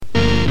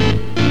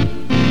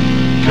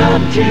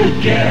come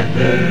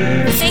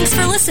together. Thanks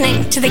for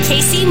listening to the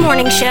KC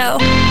Morning Show.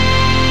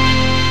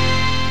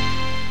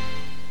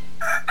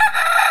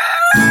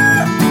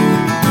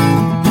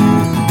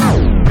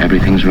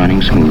 Everything's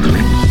running smoothly.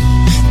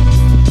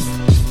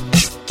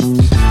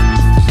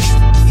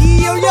 Yo!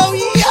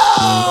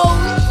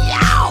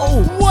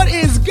 What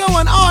is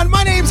going on?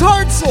 My name's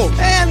Hartzell,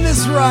 and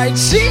this right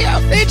here,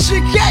 it's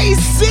your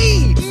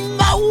KC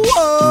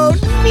Morning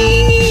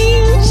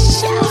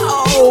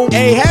Show.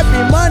 Hey,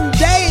 happy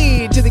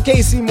Monday to the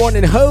KC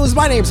Morning Hose.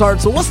 My name's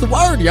Hartzell. What's the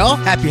word, y'all?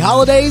 Happy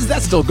holidays?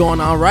 That's still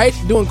going on, right?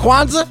 Doing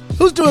Kwanzaa?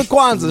 Who's doing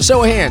Kwanzaa?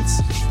 Show of hands.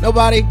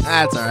 Nobody?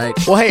 That's all right.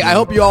 Well, hey, I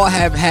hope you all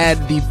have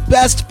had the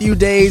best few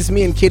days.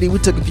 Me and Kitty, we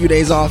took a few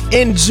days off.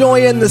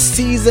 Enjoying the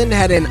season.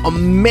 Had an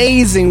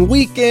amazing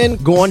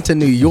weekend. Going to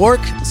New York.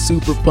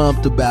 Super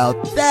pumped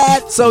about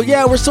that. So,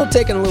 yeah, we're still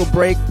taking a little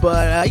break,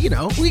 but,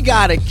 we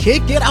gotta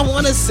kick it. I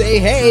want to say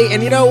hey.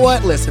 And you know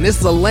what? Listen, this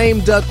is a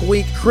lame duck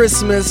week.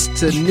 Christmas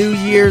to New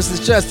Year's is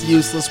just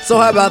useless. So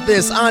how about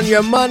this? On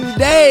your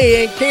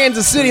Monday in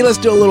Kansas City, let's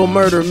do a little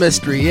murder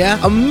mystery,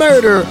 yeah? A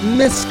murder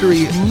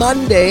mystery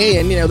Monday.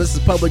 And, this is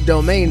public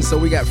domain, so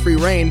we got free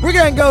reign. We're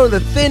gonna go to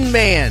The Thin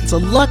Man. It's a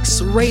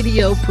Lux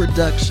Radio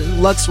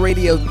production, Lux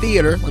Radio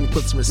Theater. Let me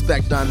put some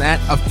respect on that.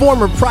 A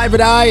former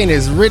private eye and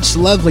his rich,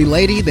 lovely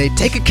lady, they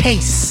take a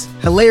case.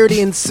 Hilarity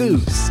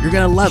ensues. You're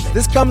gonna love it.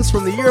 This comes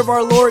from the year of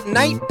our Lord,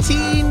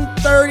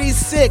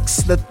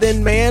 1936. The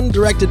Thin Man,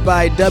 directed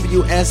by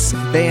W.S.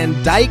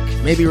 Van Dyke.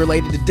 Maybe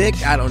related to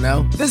Dick, I don't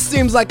know. This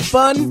seems like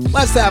fun.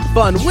 Let's have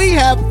fun. We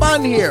have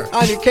fun here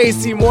on your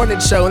KC Morning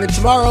Show. And then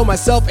tomorrow,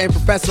 myself and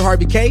Professor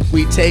Harvey K,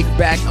 we take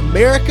back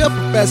America.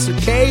 Professor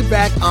K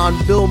back on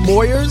Bill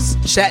Moyers,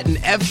 chatting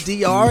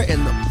FDR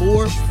and the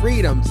Four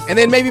Freedoms. And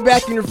then maybe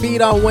back in your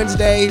feed on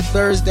Wednesday,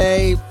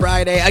 Thursday,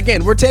 Friday.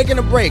 Again, we're taking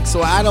a break,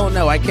 so I don't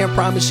know. I can't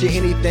promise you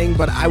anything,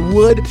 but I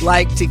would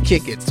like to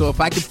kick it. So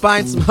if I could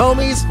find some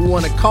homies who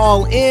want to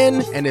call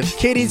in, and if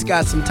Kitty's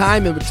got some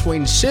time in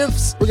between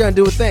shifts, we're going to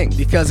do a thing,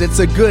 because it's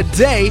a good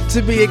day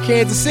to be a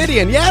Kansas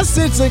Citian. Yes,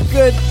 it's a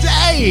good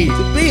day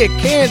to be a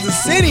Kansas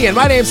Citian.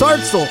 My name's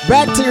Hartzell.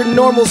 Back to your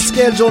normal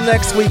schedule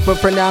next week, but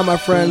for now, my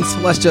friends,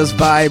 let's just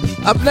vibe.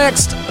 Up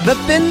next, The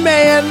Thin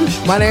Man.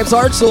 My name's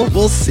Hartzell.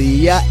 We'll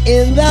see ya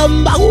in the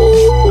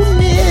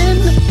morning.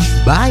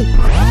 Bye.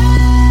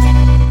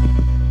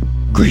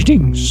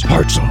 Greetings,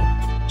 Hartzell.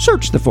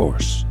 Search the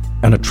force,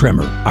 and a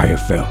tremor I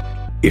have felt.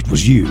 It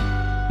was you.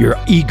 Your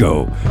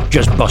ego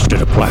just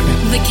busted a planet.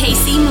 The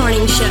KC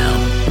Morning Show.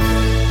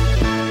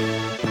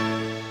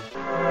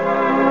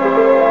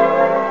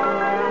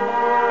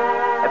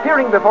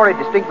 Appearing before a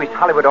distinguished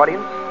Hollywood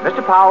audience,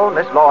 Mr. Powell,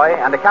 Miss Loy,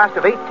 and a cast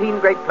of 18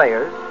 great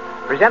players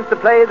present the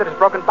play that has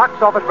broken box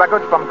office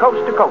records from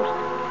coast to coast,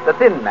 The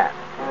Thin Man.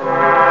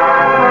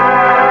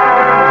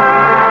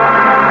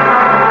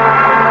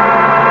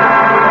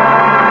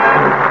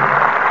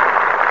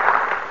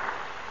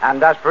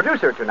 And as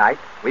producer tonight,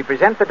 we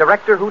present the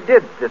director who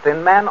did The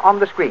Thin Man on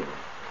the screen,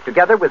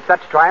 together with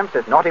such triumphs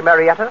as Naughty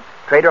Marietta,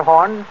 Trader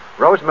Horn,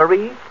 Rose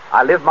Marie,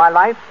 I Live My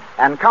Life,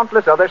 and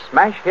countless other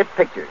smash hit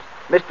pictures.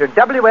 Mr.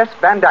 W.S.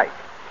 Van Dyke.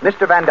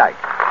 Mr. Van Dyke.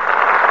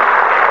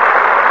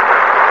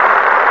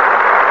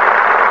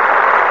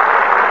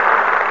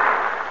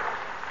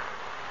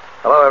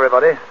 Hello,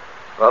 everybody.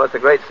 Well, it's a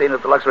great scene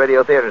at the Lux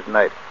Radio Theater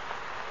tonight.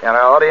 In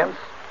our audience,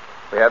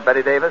 we have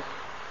Betty Davis,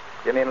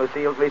 Jimmy and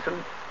Lucille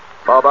Gleason,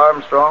 Bob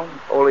Armstrong,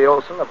 Ole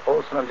Olson of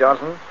Olson and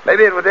Johnson.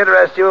 Maybe it would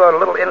interest you a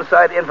little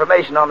inside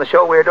information on the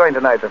show we're doing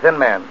tonight, The Thin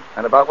Man,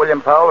 and about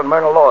William Powell and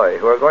Myrna Loy,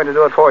 who are going to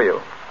do it for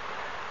you.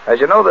 As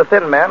you know, The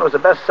Thin Man was a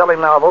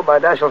best-selling novel by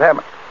Dashiell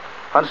Hammett.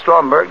 Hans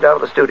Stromberg, down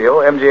at the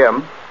studio,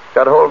 MGM,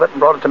 got a hold of it and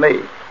brought it to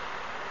me.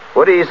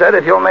 Woody said,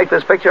 if you'll make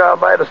this picture, I'll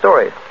buy the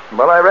story.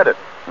 Well, I read it,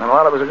 and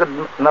while it was a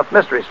good enough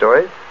mystery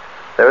story,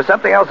 there was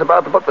something else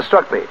about the book that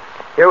struck me.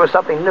 Here was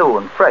something new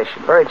and fresh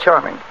and very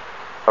charming.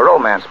 A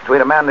romance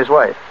between a man and his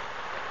wife.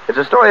 It's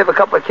a story of a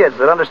couple of kids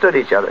that understood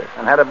each other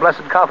and had a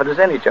blessed confidence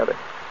in each other.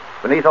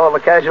 Beneath all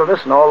the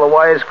casualness and all the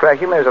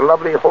wisecracking, there's a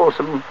lovely,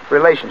 wholesome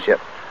relationship.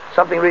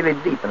 Something really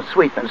deep and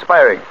sweet and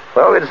inspiring.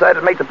 Well, we decided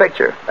to make the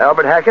picture.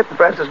 Albert Hackett and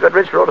Francis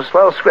Goodrich wrote a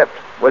swell script.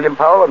 William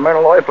Powell and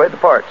Myrna Loy played the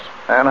parts.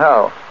 And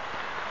how?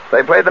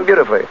 They played them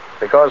beautifully,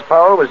 because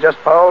Powell was just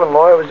Powell and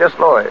Loy was just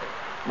Loy.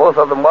 Both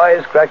of them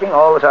wisecracking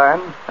all the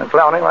time and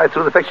clowning right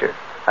through the picture.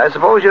 I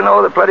suppose you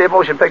know that plenty of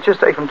motion pictures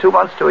take from 2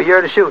 months to a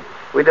year to shoot.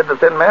 We did The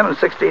Thin Man in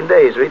 16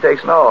 days,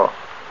 retakes and all.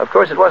 Of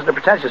course, it wasn't a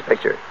pretentious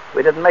picture.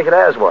 We didn't make it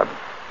as one.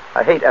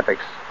 I hate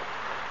epics.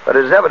 But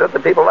it is evident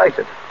that people liked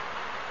it.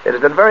 It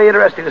has been very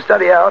interesting to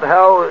study out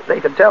how they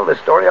could tell this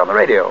story on the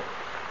radio.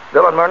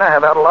 Bill and Myrna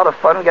have had a lot of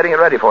fun getting it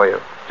ready for you,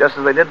 just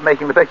as they did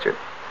making the picture.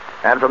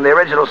 And from the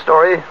original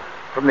story,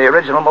 from the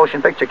original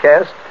motion picture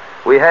cast,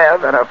 we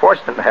have, and are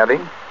fortunate in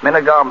having,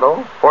 Minna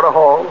Gomdo, Porter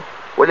Hall,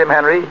 William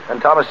Henry, and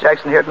Thomas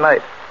Jackson here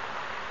tonight.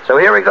 So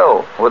here we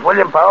go, with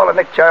William Powell and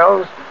Nick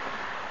Charles,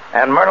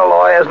 and Myrna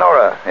Loy as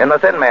Nora in The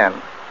Thin Man.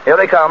 Here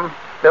they come,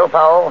 Bill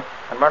Powell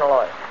and Myrna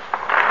Loy.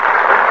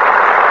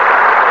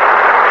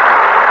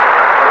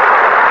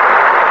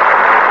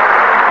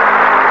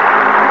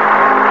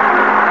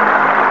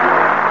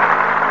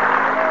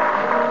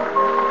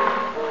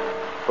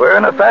 We're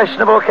in a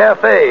fashionable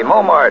cafe,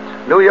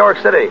 Montmartre, New York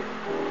City.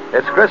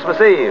 It's Christmas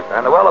Eve,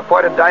 and the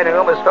well-appointed dining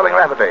room is filling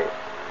rapidly.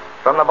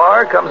 From the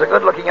bar comes a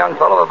good-looking young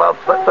fellow of about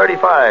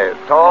 35,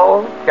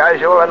 tall,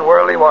 casual, and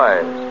worldly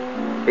wise.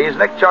 He's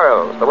Nick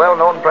Charles, the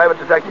well-known private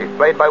detective,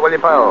 played by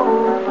William Powell.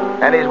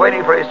 And he's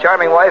waiting for his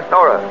charming wife,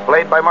 Nora,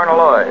 played by Myrna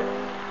Loy.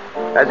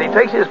 As he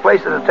takes his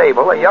place at the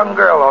table, a young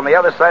girl on the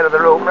other side of the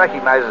room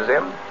recognizes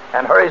him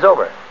and hurries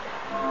over.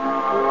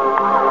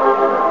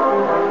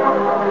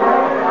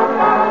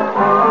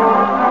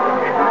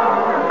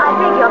 I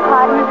beg your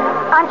pardon.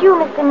 Aren't you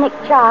Mr. Nick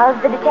Charles,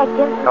 the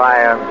detective?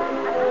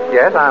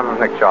 Yes, I'm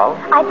Nick Charles.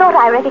 I thought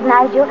I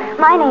recognized you.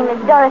 My name is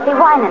Dorothy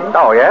Winans.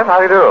 Oh, yes? How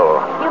do you do?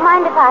 Do you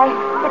mind if I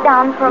sit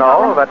down for a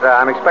No, moment? but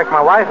I'm expecting my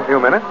wife in a few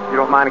minutes. You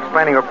don't mind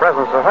explaining your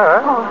presence to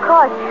her? Oh, of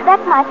course.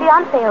 That's my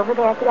fiancé over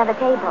there at the other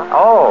table.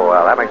 Oh,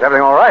 well, that makes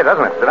everything all right,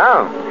 doesn't it? Sit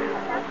down.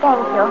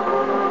 Thank you.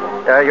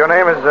 Your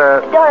name is,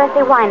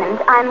 Dorothy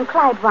Winans. I'm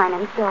Clyde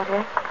Winans'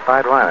 daughter.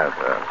 Clyde Winans.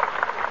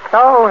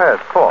 Oh,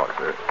 yes, of course.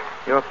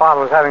 Your father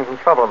was having some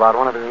trouble about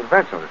one of his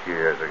inventions a few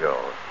years ago.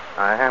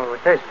 I handled the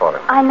case for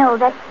him. I know.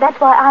 That's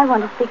why I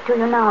want to speak to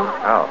you now.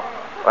 Oh.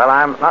 Well,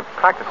 I'm not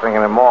practicing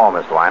anymore,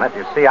 Miss Winans.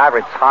 You see, I've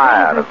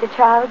retired. Please, Mr.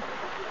 Charles,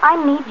 I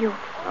need you.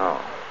 Oh.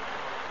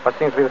 What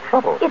seems to be the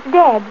trouble? It's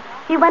Dad.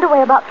 He went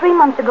away about 3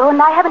 months ago,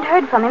 and I haven't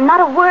heard from him. Not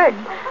a word.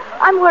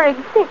 I'm worried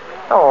sick.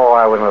 Oh,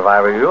 I wouldn't if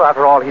I were you.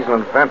 After all, he's an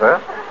inventor.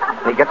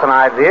 He gets an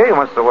idea he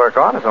wants to work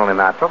on. It's only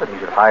natural that he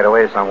should hide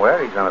away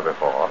somewhere. He's done it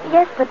before.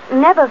 Yes, but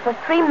never for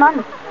 3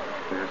 months.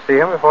 Did you see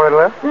him before he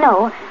left?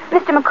 No.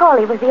 Mr.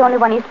 Macaulay was the only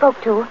one he spoke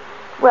to.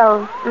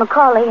 Well,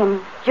 Macaulay and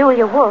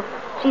Julia Wolfe.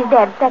 She's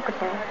Dad's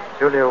secretary.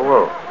 Julia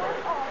Wolfe.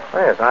 Oh,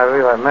 yes, I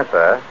believe I met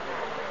her.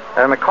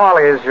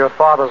 Macaulay is your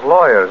father's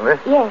lawyer, isn't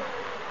he? Yes.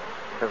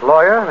 His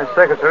lawyer and his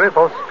secretary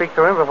both speak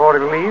to him before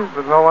he leaves,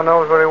 but no one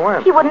knows where he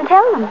went. He wouldn't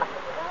tell them.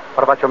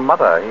 What about your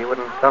mother? He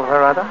wouldn't tell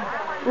her either?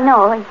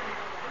 No.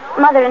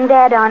 Mother and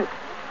Dad aren't...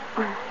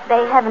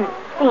 They haven't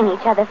seen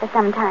each other for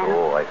some time.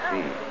 Oh, I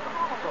see.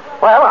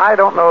 Well, I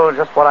don't know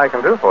just what I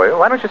can do for you.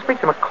 Why don't you speak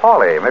to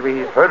Macaulay? Maybe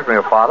he's heard from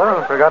your father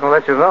and forgotten to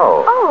let you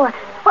know. Oh,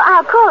 well,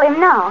 I'll call him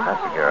now.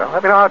 That's a girl.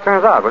 Let me know how it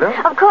turns out, will you?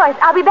 Of course.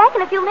 I'll be back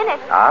in a few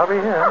minutes. I'll be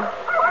here.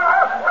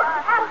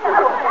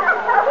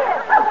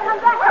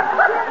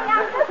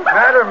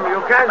 Madam, you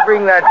can't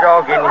bring that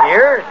dog in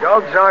here.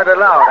 Dogs aren't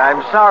allowed.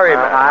 I'm sorry,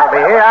 madam. I'll be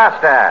here,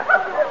 Aster.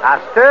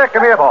 Aster,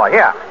 come here, boy.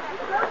 Here.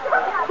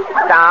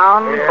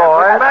 Down,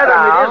 boy. Madam,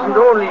 down. it isn't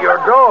only your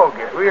dog.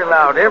 We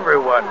allowed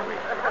everyone.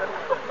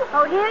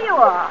 Oh, here you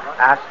are.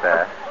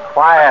 Aster.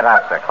 Quiet,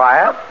 Aster.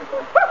 Quiet.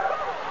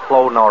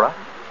 Slow, Nora.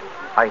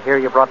 I hear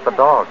you brought the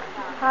dog.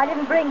 I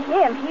didn't bring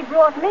him. He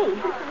brought me.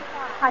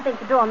 I think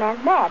the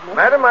doorman's mad, Nick.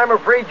 Madam, I'm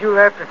afraid you'll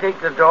have to take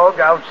the dog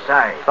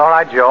outside. It's all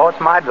right, Joe. It's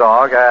my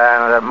dog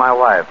and my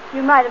wife.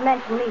 You might have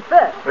mentioned me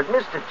first. But,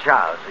 Mr.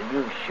 Charles, are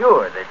you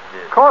sure that...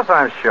 Of course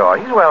I'm sure.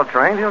 He's well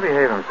trained. He'll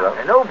behave himself.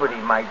 nobody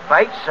might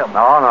bite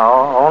someone?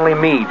 No. Only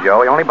me,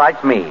 Joe. He only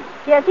bites me.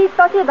 Yes, he's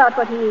fussy about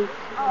what he eats.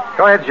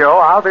 Go ahead, Joe.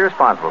 I'll be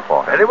responsible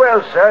for him. Very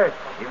well, sir.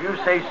 If you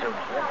say so,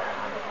 sir.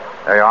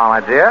 There you are,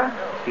 my dear.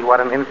 See what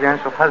an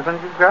influential husband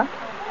you've got?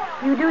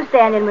 You do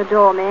stand in with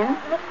doormen.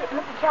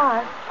 Mr.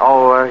 Charles.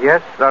 Oh,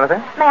 yes,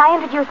 Dorothy? May I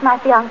introduce my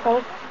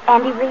fiancé,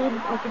 Andy Reed,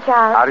 Mr.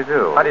 Charles? How do you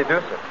do? How do you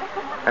do, sir?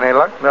 Any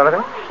luck,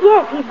 Dorothy?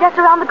 Yes, he's just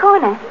around the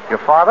corner. Your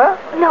father?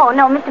 No,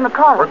 Mr.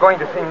 Macaulay. We're going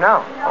to see him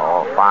now.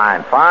 Oh,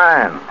 fine.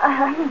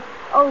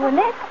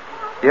 Nick?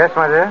 Yes,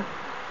 my dear?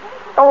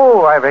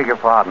 Oh, I beg your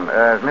pardon.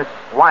 Miss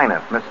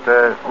Winans,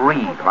 Mr.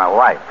 Reed, my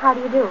wife. How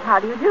do you do? How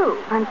do you do?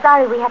 I'm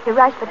sorry we have to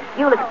rush, but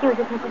you'll excuse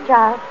us, Mr.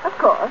 Charles. Of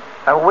course.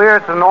 We're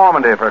to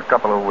Normandy for a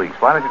couple of weeks.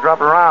 Why don't you drop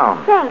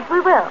around? Thanks, we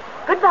will.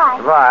 Goodbye.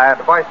 Goodbye.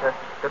 Goodbye, sir.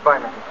 Goodbye,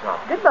 Mrs.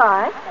 Charles.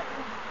 Goodbye.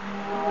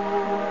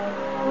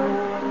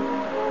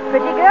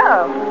 Pretty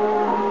girl.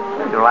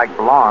 You like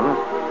blondes?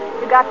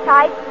 You got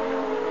type?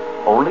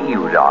 Only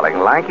you, darling.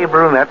 Lanky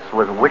brunettes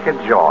with wicked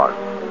jaws.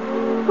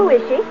 Who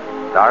is she?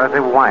 Dorothy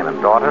Winans,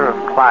 daughter of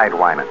Clyde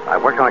Winans. I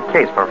worked on a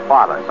case for her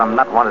father. Some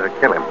nut wanted to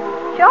kill him.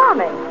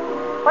 Charming.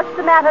 What's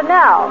the matter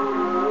now?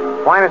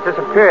 Winans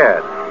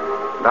disappeared.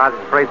 I was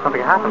afraid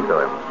something happened to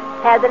him.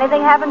 Has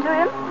anything happened to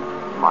him?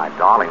 My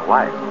darling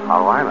wife.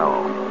 How do I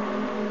know?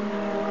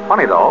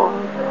 Funny, though.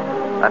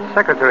 That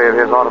secretary of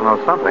his ought to know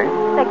something.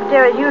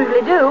 Secretaries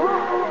usually do.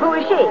 Who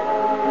is she?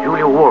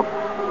 Julia Wolfe.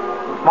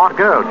 Smart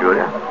girl,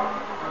 Julia.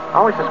 I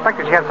always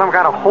suspected she had some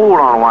kind of hold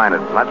on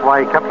Winans. That's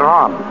why he kept her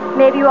on.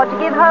 Maybe you ought to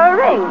give her a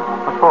ring.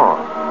 What for?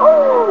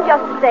 Oh,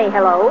 just to say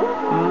hello.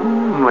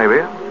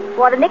 Maybe.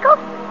 Want a nickel?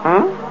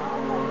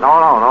 No,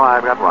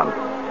 I've got one.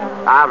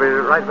 I'll be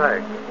right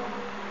back.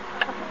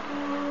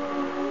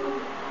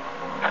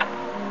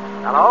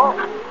 Hello?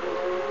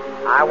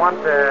 I want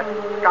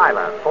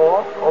Skylar,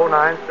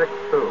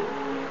 40962.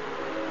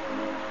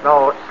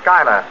 No,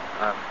 Skylar.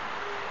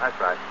 That's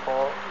right,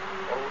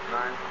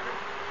 40962.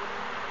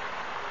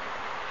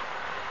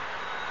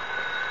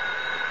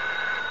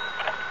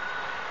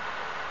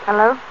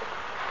 Hello?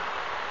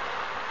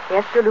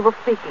 Yes, Julia Wolfe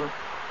speaking.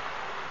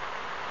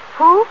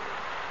 Who?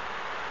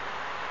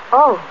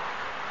 Oh.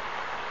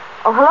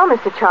 Oh, hello,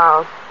 Mr.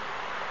 Charles.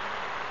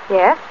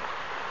 Yes?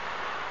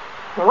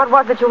 What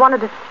was it you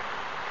wanted to...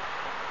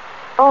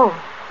 Oh.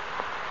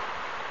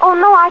 Oh,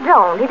 no, I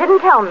don't. He didn't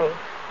tell me.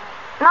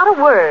 Not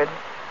a word.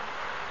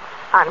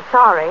 I'm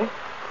sorry.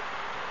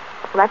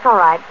 Well, that's all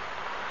right.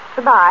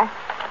 Goodbye.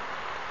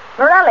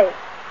 Morelli.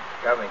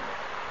 Coming.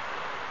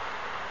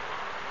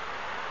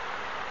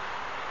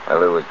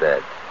 Well, who was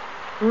that?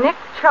 Nick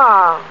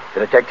Charles.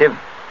 The detective?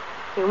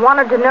 He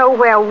wanted to know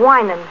where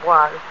Winans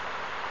was.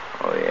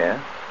 Oh, yeah?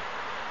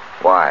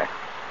 Why?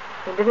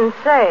 He didn't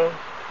say.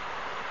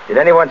 Did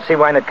anyone see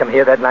Wynant come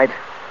here that night?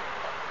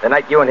 The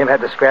night you and him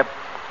had the scrap?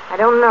 I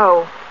don't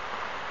know.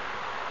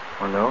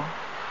 Oh, no?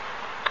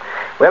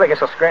 Well, I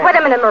guess I'll scram. Wait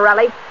a minute,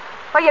 Morelli.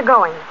 Where are you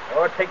going?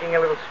 Oh, taking a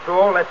little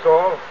stroll, that's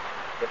all.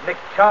 If Nick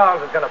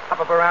Charles is going to pop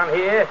up around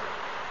here,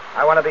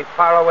 I want to be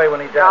far away when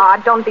he does. Ah,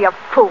 don't be a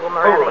fool,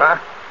 Morelli. Fool, huh?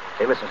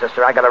 Hey, listen,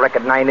 sister, I got a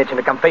record 9-inch and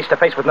to come face to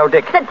face with no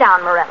dick. Sit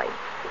down, Morelli.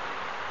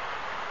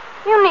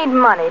 You need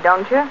money,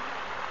 don't you?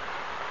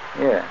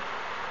 Yeah.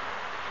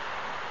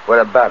 What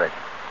about it?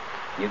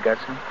 You got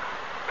some?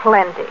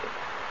 Plenty.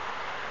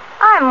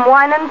 I'm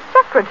Winan's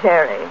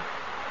secretary.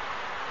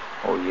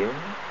 Oh, yeah?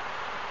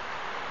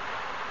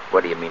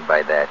 What do you mean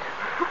by that?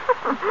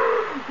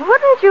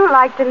 Wouldn't you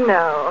like to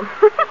know?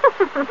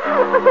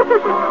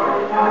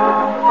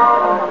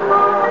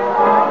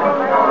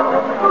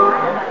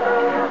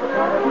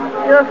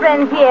 Your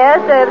friend Pierre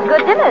serves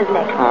good dinners,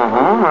 Nick.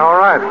 All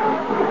right.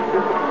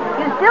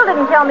 You still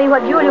didn't tell me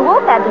what Julia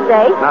Wolf had to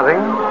say. Nothing.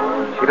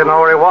 She didn't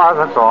know where he was,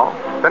 that's all.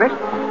 Finished?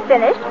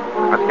 Finished.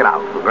 Let's get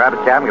out. We'll grab a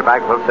cab and get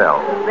back to the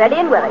hotel. Ready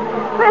and willing.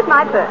 Where's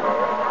my purse?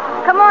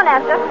 Come on,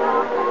 Esther.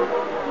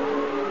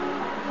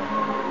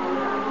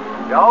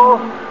 Joe,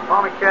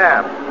 call me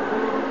cab.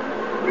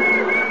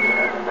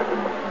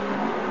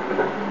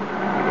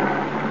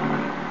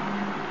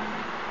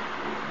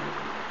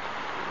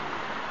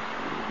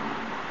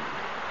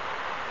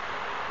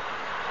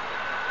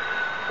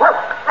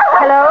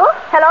 Hello?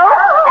 Hello?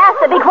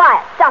 Esther, be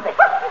quiet. Stop it.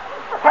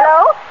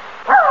 Hello?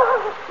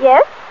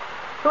 Yes?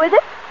 Who is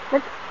it?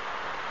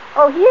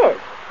 Oh, he is.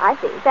 I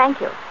see. Thank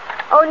you.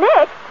 Oh,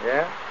 Nick.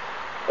 Yeah?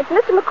 It's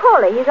Mr.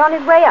 McCauley. He's on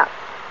his way up.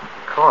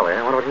 Call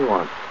I wonder what he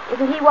wants.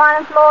 Isn't he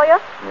Winant's lawyer?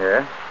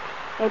 Yeah?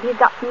 Maybe he's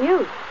got some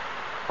news.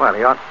 Well,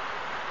 he ought...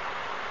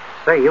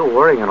 Say, you're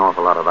worrying an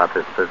awful lot about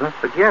this business.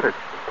 Forget it.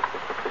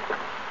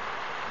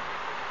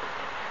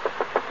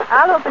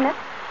 I'll open it.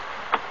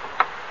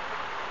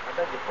 I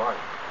beg your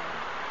pardon.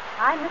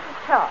 I'm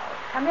Mrs. Charles.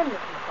 Come in, Mr.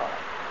 McCauley.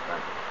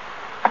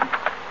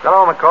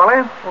 Hello,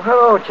 Macaulay. Well,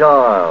 hello,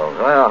 Charles.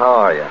 Well, how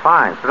are you?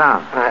 Fine. Sit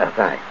down.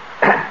 Thanks.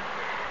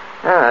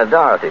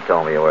 Dorothy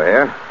told me you were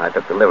here. I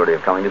took the liberty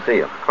of coming to see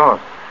you. Of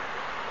course.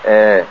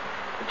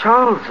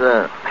 Charles,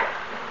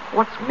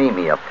 what's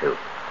Mimi up to?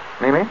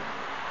 Mimi?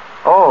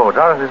 Oh,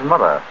 Dorothy's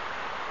mother.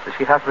 Does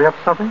she have to be up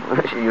to something?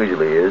 She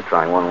usually is,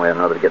 trying one way or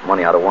another to get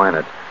money out of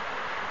Wynant.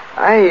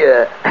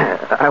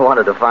 I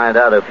wanted to find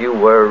out if you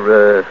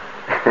were,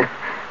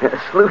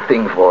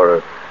 sleuthing for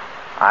her.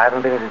 I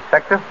haven't been a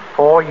detective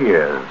 4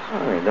 years.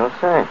 Oh, you don't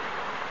say.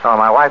 Oh,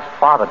 my wife's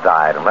father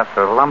died and left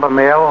her a lumber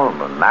mill,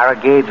 a narrow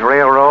gauge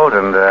railroad,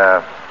 and,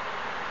 a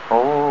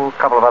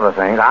couple of other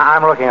things.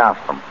 I'm looking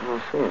after them. I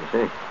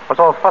see. What's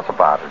all the fuss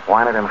about? Is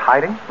Wynant in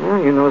hiding?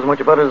 Well, you know as much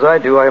about it as I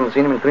do. I haven't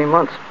seen him in 3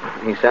 months.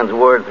 He sends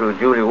word through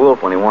Julia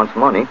Wolf when he wants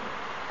money.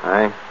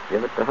 I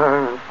give it to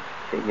her, and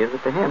she gives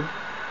it to him.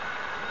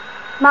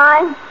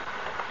 Mine?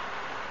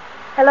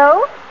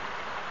 Hello?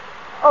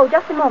 Oh,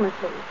 just a moment,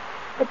 please.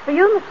 It's for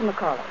you, Mr.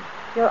 McCauley.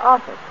 Your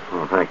office.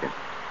 Oh, thank you.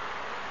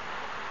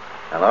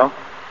 Hello?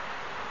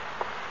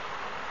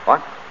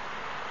 What?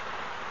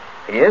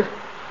 He is?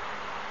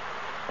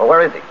 Oh,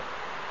 where is he?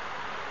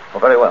 Oh,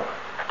 very well.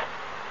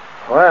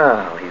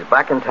 Well, he's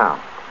back in town.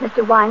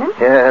 Mr. Winant?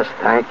 Yes,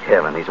 thank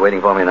heaven. He's waiting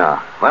for me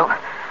now. Well,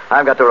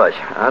 I've got to rush.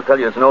 I'll tell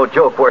you, it's no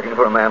joke working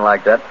for a man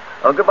like that.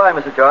 Oh, goodbye,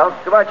 Mr. Charles.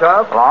 Goodbye,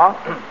 Charles. Long?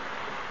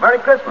 Merry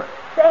Christmas.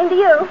 Same to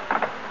you.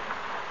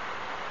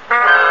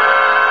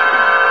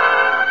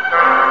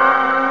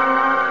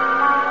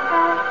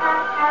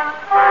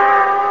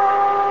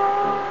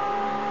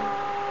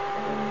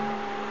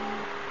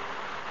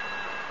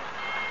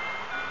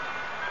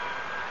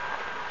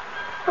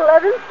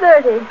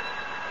 $11:30.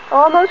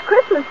 Almost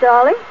Christmas,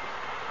 darling.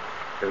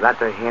 If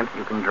that's a hint,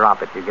 you can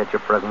drop it. You get your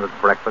present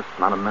at breakfast,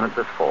 not a minute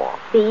before.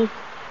 Beast.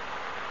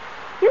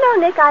 You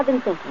know, Nick, I've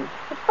been thinking.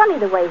 It's funny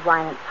the way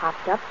Winant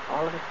popped up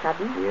all of a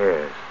sudden.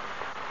 Yes.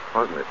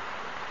 Wasn't it?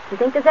 You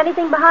think there's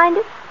anything behind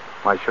it?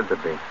 Why should there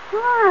be?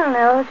 Well, I don't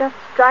know. It just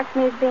strikes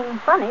me as being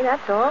funny,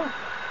 that's all.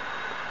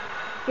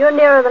 You're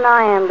nearer than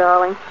I am,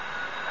 darling.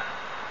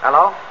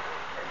 Hello?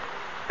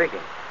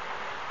 Speaking.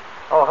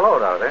 Oh, hello,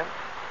 Dorothy.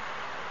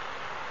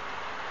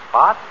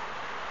 What?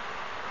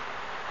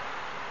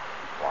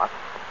 What?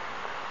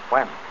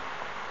 When?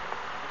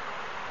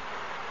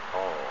 Oh,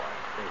 I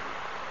see.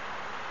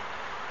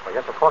 Well,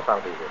 yes, of course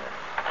I'll be here.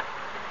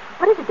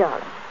 What is it,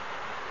 darling?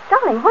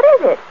 Darling, what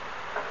is it?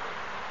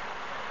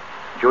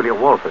 Julia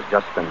Wolf has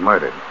just been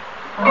murdered.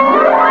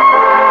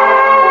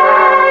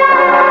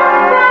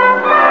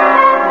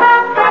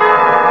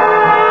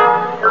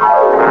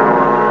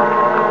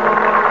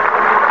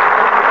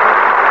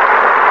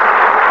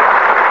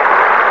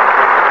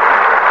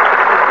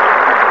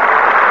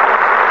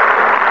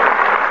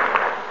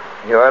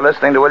 You're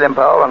listening to William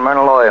Powell and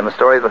Myrna Loy in the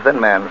story of The Thin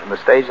Man from the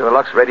stage of the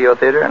Lux Radio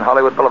Theater in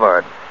Hollywood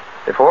Boulevard.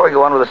 Before we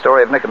go on with the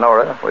story of Nick and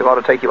Nora, we want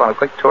to take you on a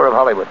quick tour of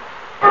Hollywood.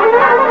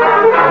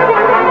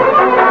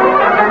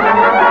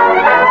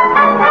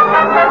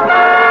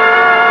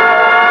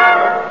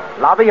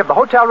 Lobby of the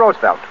Hotel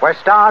Roosevelt, where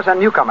stars and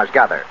newcomers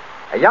gather.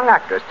 A young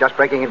actress just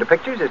breaking into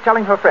pictures is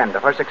telling her friend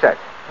of her success.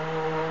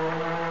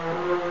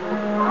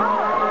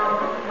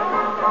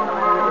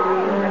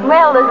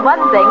 Well, there's one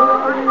thing.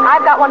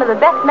 I've got one of the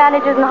best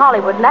managers in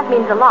Hollywood, and that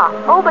means a lot.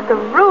 Oh, but the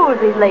rules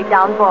he's laid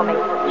down for me.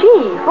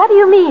 Gee, what do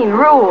you mean,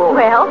 rules?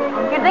 Well,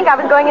 you'd think I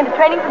was going into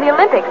training for the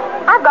Olympics.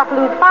 I've got to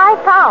lose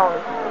 5 pounds.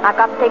 I've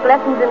got to take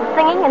lessons in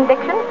singing and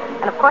diction,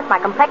 and of course my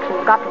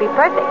complexion's got to be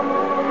perfect.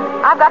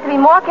 I've got to be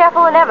more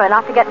careful than ever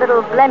not to get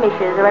little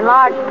blemishes or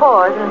enlarged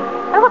pores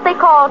and what they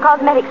call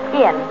cosmetic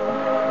skin.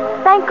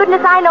 Thank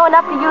goodness I know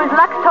enough to use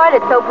Lux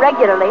toilet soap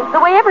regularly,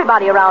 the way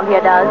everybody around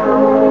here does.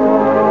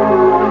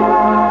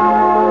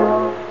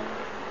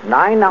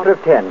 9 out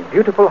of 10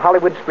 beautiful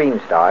Hollywood screen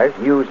stars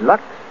use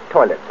Lux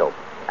toilet soap,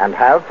 and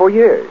have for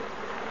years.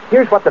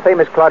 Here's what the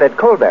famous Claudette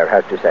Colbert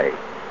has to say.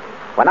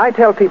 When I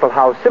tell people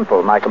how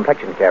simple my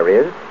complexion care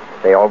is,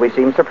 they always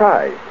seem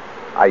surprised.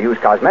 I use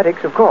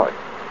cosmetics, of course,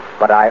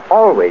 but I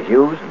always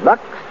use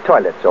Lux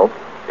toilet soap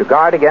to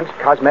guard against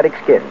cosmetic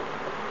skin.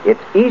 It's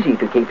easy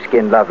to keep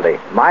skin lovely,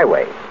 my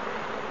way.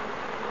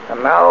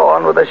 And now,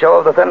 on with the show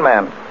of The Thin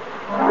Man.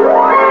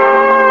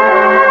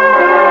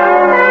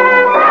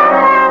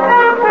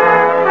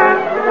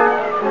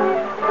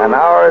 An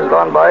hour has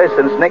gone by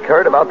since Nick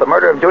heard about the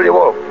murder of Julia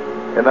Wolfe.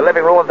 In the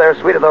living room of their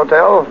suite at the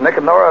hotel, Nick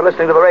and Nora are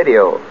listening to the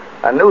radio.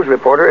 A news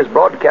reporter is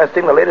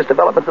broadcasting the latest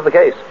developments of the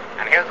case.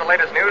 And here's the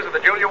latest news of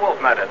the Julia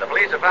Wolfe murder. The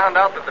police have found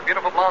out that the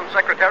beautiful blonde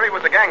secretary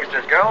was a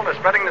gangster's girl and is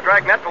spreading the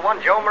dragnet for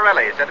one Joe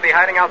Morelli, said to be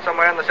hiding out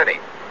somewhere in the city.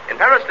 In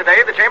Paris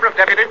today, the Chamber of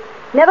Deputies...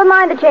 Never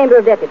mind the Chamber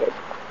of Deputies.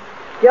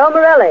 Joe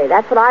Morelli,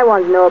 that's what I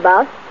wanted to know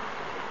about.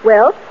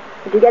 Well,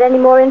 did you get any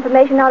more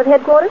information out of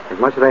headquarters? As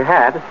much as they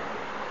had.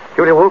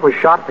 Julia Wolfe was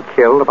shot and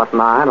killed about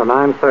 9 or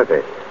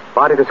 9:30.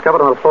 Body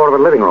discovered on the floor of her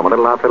living room a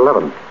little after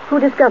 11. Who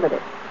discovered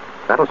it?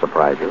 That'll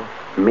surprise you.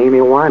 Mimi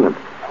Wynant.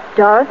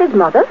 Dorothy's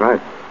mother? Right.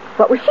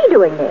 What was she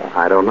doing there?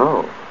 I don't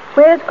know.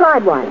 Where's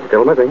Clyde Wynant?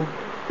 Still missing.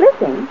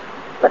 Missing?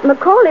 But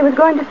Macaulay was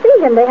going to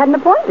see him. They had an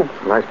appointment.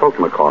 Well, I spoke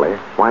to Macaulay.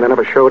 Wynant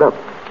never showed up.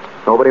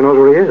 Nobody knows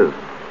where he is.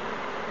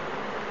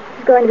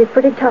 It's going to be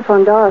pretty tough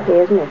on Dorothy,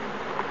 isn't it?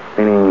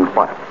 Meaning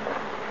what?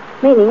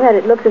 Meaning that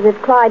it looks as if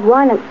Clyde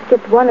Wynant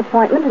skipped one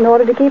appointment in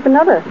order to keep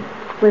another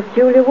with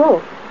Julia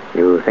Wolfe.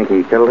 You think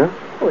he killed her?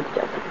 Oh, it's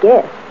just a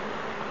guess.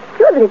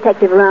 You're the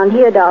detective around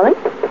here, darling.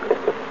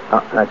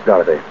 Oh, that's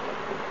Dorothy.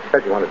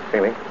 Said you wanted to see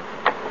me.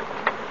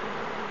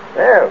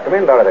 Well, come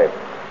in, Dorothy.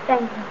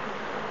 Thank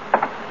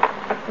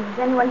you. Is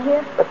anyone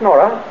here? That's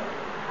Nora.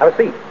 Have a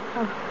seat.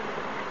 Oh.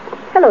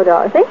 Hello,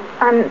 Dorothy.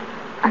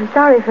 I'm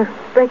sorry for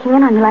breaking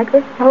in on you like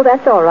this. Oh,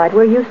 that's all right.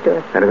 We're used to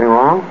it. Anything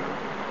wrong?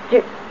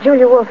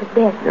 Julia Wolfe is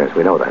dead. Yes,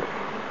 we know that.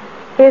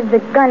 Here's the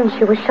gun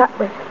she was shot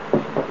with.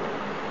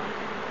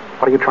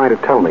 What are you trying to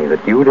tell me?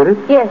 That you did it?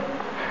 Yes.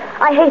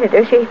 I hated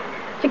her.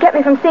 She kept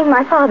me from seeing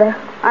my father.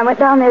 I went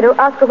down there to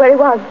ask her where he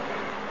was.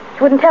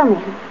 She wouldn't tell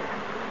me.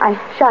 I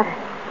shot her.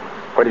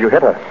 Where did you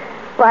hit her?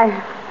 Why,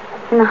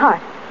 in the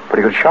heart.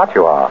 Pretty good shot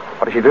you are.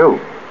 What did she do?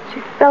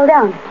 She fell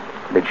down.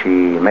 Did she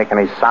make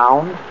any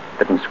sound?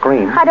 Didn't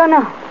scream? I don't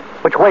know.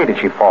 Which way did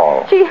she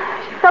fall? She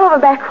fell over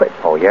backwards.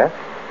 Oh, yes?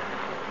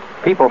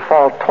 People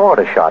fall toward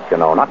a shot, you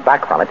know, not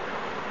back from it.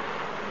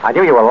 I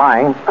knew you were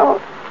lying. Oh.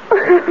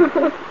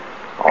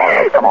 All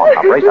right, come on,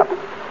 now, brace up.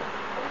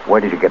 Where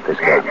did you get this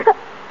gun?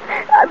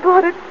 I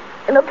bought it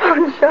in a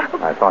pawn shop.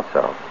 I thought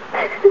so.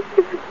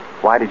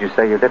 Why did you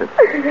say you did it?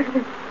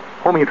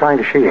 Whom are you trying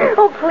to shield?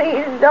 Oh,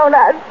 please, don't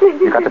ask me.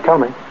 You got to tell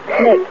me.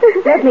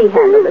 Nick, let me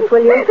handle this,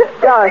 will you?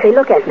 Dorothy,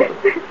 look at me.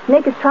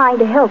 Nick is trying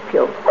to help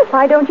you.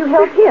 Why don't you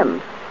help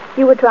him?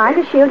 You were trying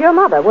to shield your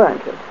mother,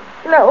 weren't you?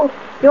 No.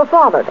 Your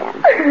father,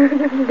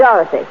 then.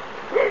 Dorothy.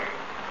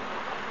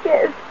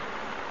 Yes.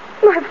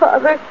 My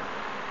father.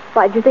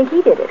 Why did you think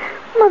he did it?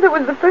 Mother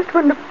was the first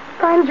one to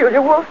find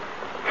Julia Wolfe.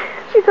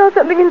 She saw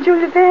something in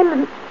Julia's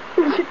hand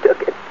and she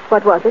took it.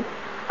 What was it?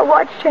 A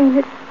watch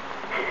chain.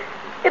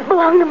 It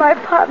belonged to my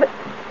father.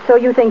 So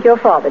you think your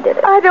father did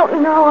it? I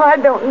don't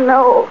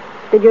know.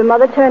 Did your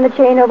mother turn the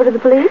chain over to the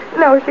police?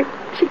 No,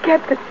 she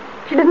kept it.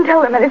 She didn't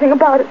tell them anything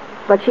about it.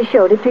 But she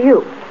showed it to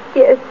you?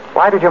 Yes.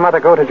 Why did your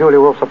mother go to Julia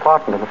Wolfe's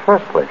apartment in the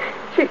first place?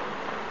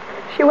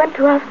 She went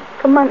to ask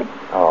for money.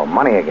 Oh,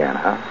 money again,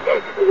 huh?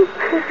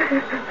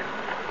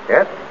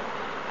 Yes?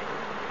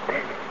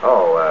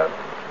 Oh,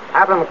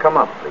 have them come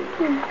up, please.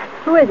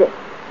 Who is it?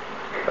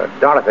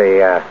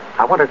 Dorothy,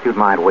 I wonder if you'd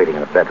mind waiting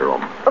in the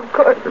bedroom. Of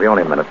course. It'll be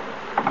only a minute.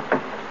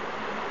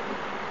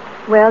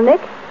 Well,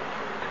 Nick?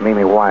 It's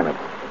Mimi Wynant.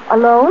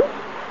 Alone?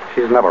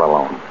 She's never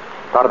alone.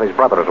 Dorothy's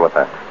brother is with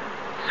her.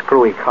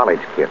 Screwy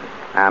college kid.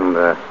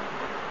 And,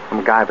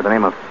 some guy by the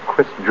name of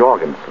Chris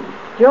Jorgensen.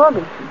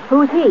 Jorgensen?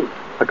 Who's he?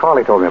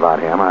 Macaulay told me about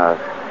him. A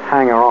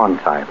hanger-on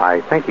type.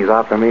 I think he's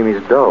after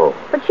Mimi's dough.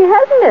 But she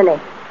hasn't any.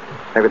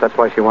 Maybe that's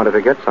why she wanted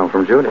to get some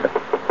from Julia.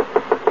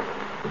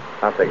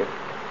 I'll take it.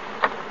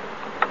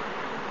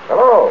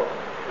 Hello.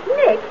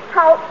 Nick,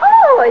 how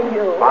are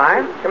you?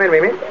 Fine. Come in,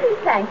 Mimi.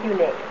 Thank you,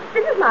 Nick.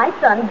 This is my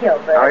son,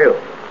 Gilbert. How are you?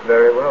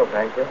 Very well,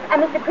 thank you.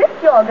 And Mr. Chris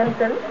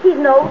Jorgensen. He's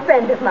an old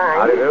friend of mine.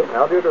 How do you do?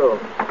 How do you do?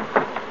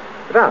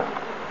 Sit down.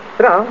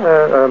 Sit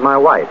down. My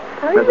wife.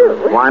 How do you do?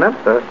 Mrs.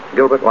 Wynant,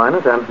 Gilbert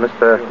Wynant, and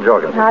Mr.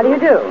 Jorgensen. How do you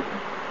do?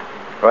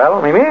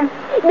 Well, Mimi?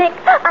 Nick,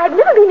 I've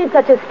never been in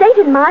such a state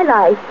in my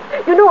life.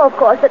 You know, of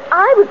course, that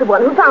I was the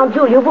one who found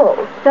Julia Wolf.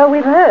 So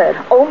we've heard.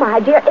 Oh, my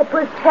dear, it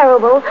was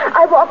terrible.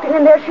 I walked in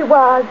and there she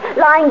was,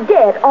 lying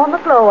dead on the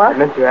floor. I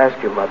meant to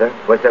ask you, Mother,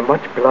 was there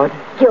much blood?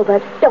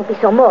 Gilbert, don't be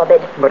so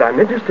morbid. But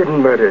I'm interested in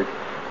murders.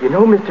 You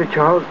know, Mr.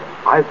 Charles,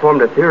 I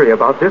formed a theory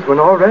about this one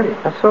already.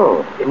 That's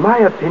so. In my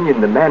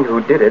opinion, the man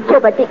who did it...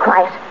 Gilbert, be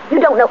quiet.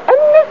 You don't know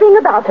anything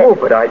about it. Oh,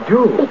 but I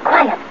do. Be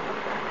quiet.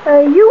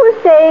 You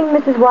were saying,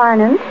 Mrs.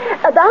 Warren,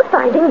 about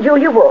finding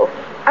Julia Wolf.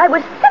 I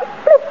was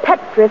simply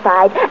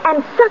petrified,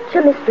 and such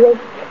a mystery.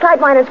 Clyde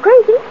Winans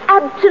crazy,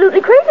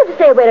 absolutely crazy to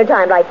stay away at a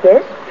time like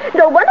this.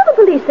 No wonder the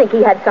police think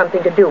he had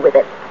something to do with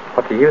it.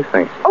 What do you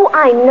think? Oh,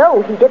 I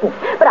know he didn't,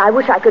 but I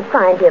wish I could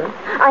find him.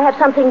 I have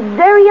something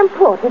very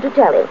important to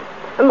tell him.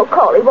 And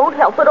Macaulay won't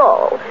help at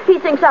all. He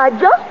thinks I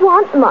just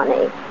want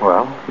money.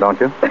 Well, don't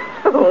you?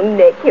 Oh,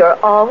 Nick, you're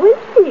always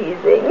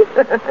teasing.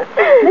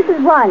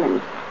 Mrs.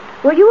 Winans,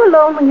 were you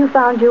alone when you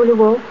found Julia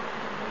Wolf?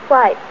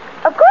 Why,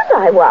 of course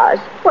I was.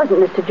 Wasn't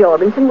Mr.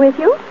 Jorgensen with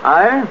you?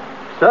 I?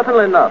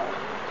 Certainly not.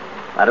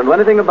 I don't know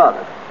anything about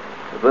it.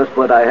 The first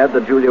word I had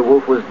that Julia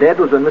Wolf was dead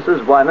was when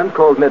Mrs. Wyman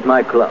called me at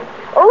my club.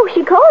 Oh,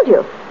 she called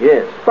you?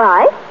 Yes.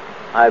 Why?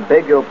 I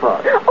beg your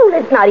pardon. Oh,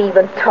 let's not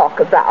even talk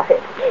about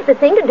it. The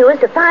thing to do is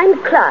to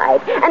find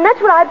Clyde. And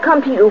that's what I've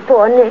come to you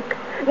for, Nick.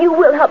 You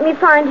will help me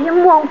find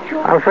him, won't you?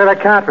 I'm afraid I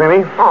can't,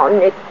 Mimi. Oh,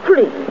 Nick,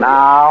 please.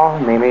 Now,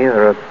 Mimi,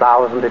 there are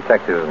 1,000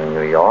 detectives in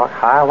New York.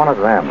 Hire one of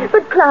them.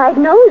 But Clyde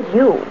knows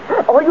you.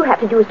 All you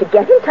have to do is to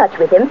get in touch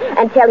with him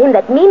and tell him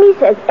that Mimi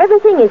says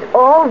everything is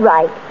all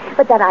right,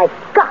 but that I've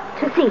got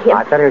to see him.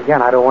 I tell you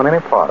again, I don't want any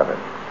part of it.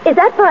 Is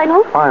that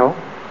final? Final?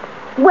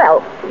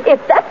 Well, if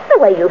that's the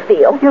way you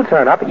feel. You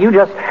turn up. You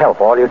just help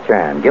all you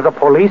can. Give the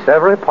police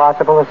every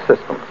possible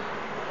assistance.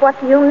 What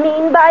do you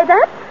mean by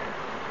that?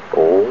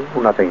 Oh,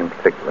 nothing in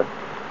particular.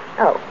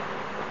 Oh.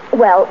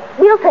 Well,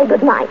 we'll say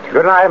good night.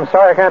 Good night. I'm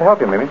sorry I can't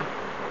help you, Mimi.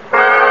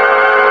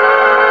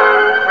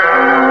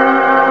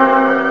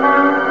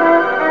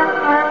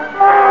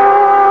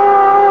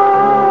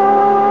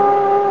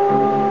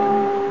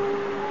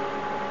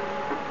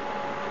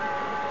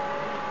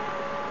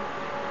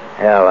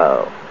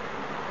 Hello.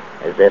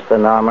 Is this the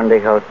Normandy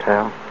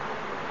Hotel?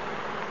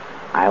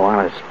 I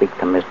want to speak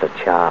to Mr.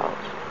 Charles.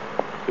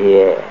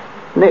 Yeah,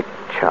 Nick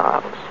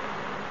Charles.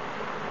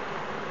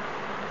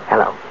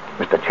 Hello,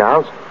 Mr.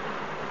 Charles?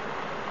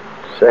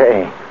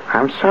 Say,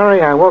 I'm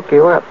sorry I woke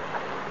you up.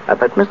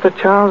 But, Mr.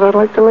 Charles, I'd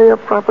like to lay a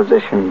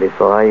proposition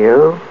before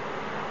you.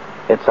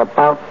 It's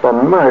about the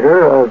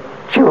murder of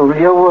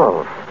Julia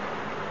Wolf.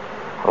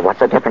 Well, what's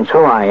the difference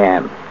who I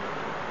am?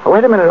 Oh,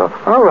 wait a minute.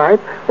 All right.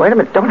 Wait a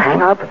minute. Don't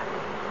hang up.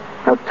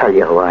 I'll tell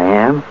you who I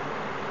am.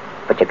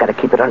 But you got to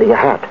keep it under your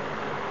hat.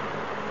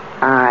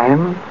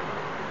 I'm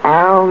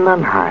Al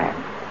Nunheim.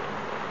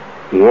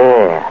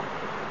 Yeah,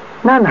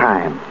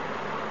 Nunheim.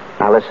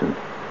 Now listen,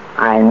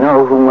 I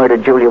know who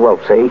murdered Julia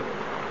Wolf, see?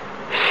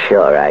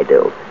 Sure I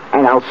do.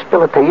 And I'll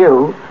spill it to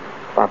you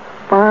for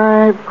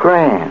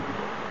 $5,000.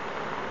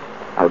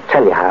 I'll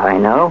tell you how I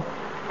know.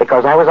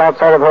 Because I was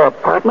outside of her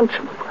apartment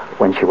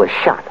when she was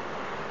shot.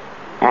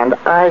 And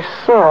I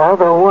saw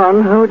the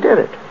one who did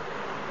it.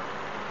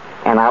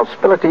 And I'll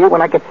spill it to you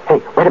when I get...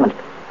 Hey, wait a minute.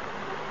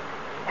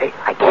 Hey,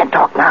 I can't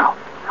talk now.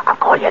 I'll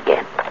call you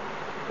again.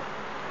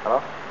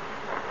 Hello?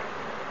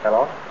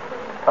 Hello?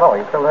 Hello,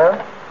 you still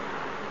there?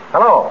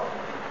 Hello?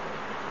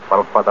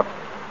 Well, for the...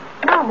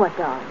 Now what,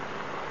 darling?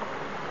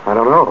 I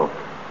don't know.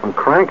 I'm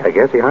crank, I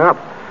guess. He hung up.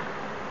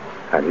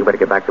 And you better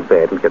get back to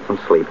bed and get some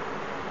sleep.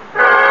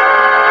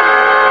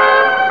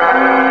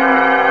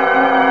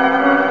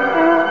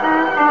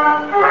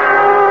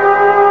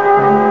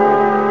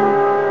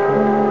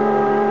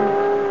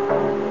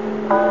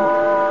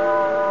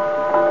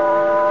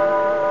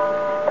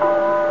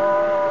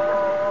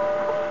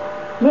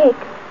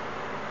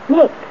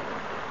 Nick,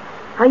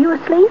 are you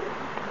asleep?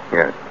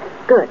 Yes.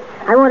 Good.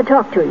 I want to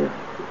talk to you.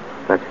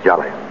 That's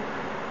jolly.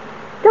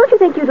 Don't you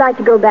think you'd like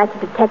to go back to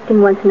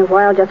detecting once in a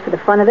while just for the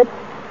fun of it?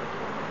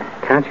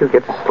 Can't you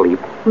get to sleep?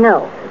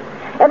 No.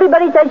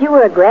 Everybody says you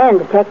were a grand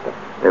detective.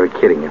 They were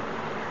kidding you.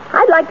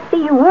 I'd like to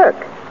see you work.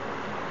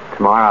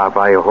 Tomorrow I'll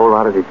buy you a whole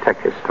lot of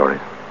detective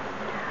stories.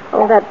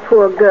 Oh, that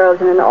poor girl's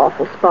in an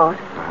awful spot.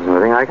 There's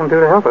nothing I can do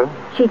to help her.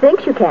 She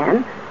thinks you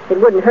can. It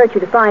wouldn't hurt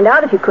you to find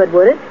out if you could,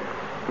 would it?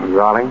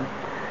 Darling,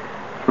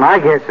 my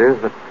guess is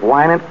that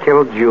Wynant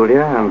killed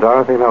Julia, and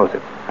Dorothy knows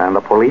it. And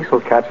the police will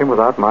catch him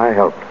without my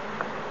help.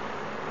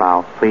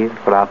 Now, please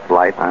put out the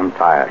light. I'm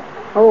tired.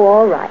 Oh,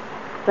 all right.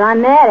 But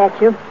I'm mad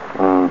at you.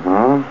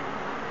 Mm-hmm.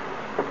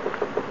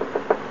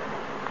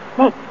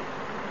 Nick.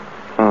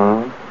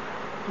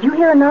 Mm-hmm. Did you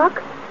hear a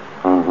knock?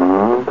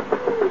 Mm-hmm.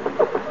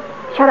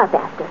 Shut up,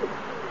 Astor.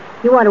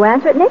 You want to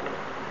answer it, Nick?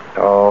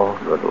 Oh,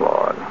 good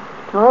Lord.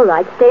 All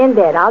right, stay in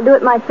bed. I'll do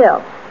it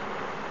myself.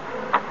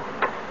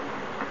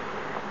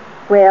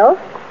 Well?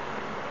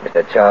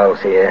 Mr.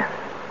 Charles here.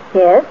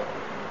 Yes?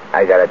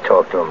 I gotta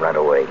talk to him right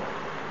away.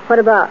 What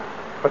about?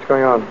 What's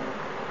going on?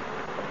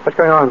 What's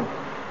going on?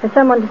 There's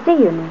someone to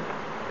see you, Nick.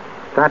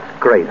 That's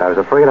great. I was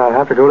afraid I'd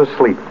have to go to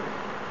sleep.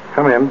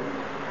 Come in.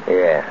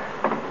 Yeah.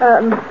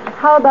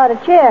 How about a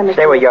chair, Mr.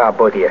 Stay where you are,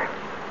 both of you.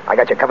 I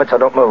got you covered, so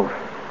don't move.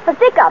 A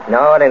stick-up.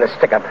 No, it ain't a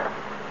stick-up.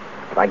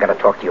 But I gotta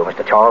talk to you,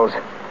 Mr. Charles.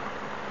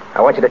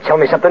 I want you to tell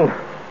me something,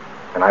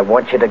 and I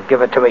want you to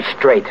give it to me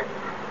straight.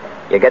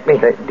 You get me?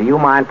 Do you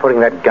mind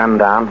putting that gun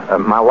down?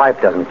 My wife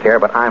doesn't care,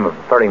 but I'm a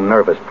very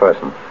nervous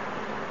person.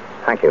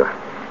 Thank you.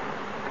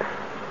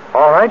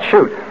 All right,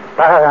 shoot.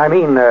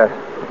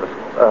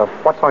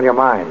 What's on your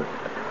mind?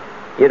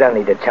 You don't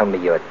need to tell me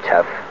you're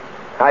tough.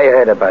 I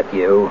heard about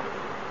you.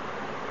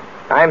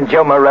 I'm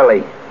Joe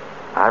Morelli.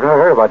 I've never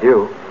heard about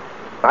you.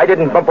 I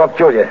didn't bump off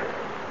Julia.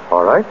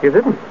 All right, you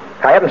didn't.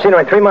 I haven't seen her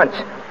in 3 months.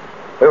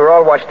 We were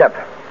all washed up.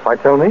 Why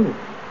tell me?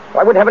 Well,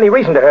 I wouldn't have any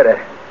reason to hurt her.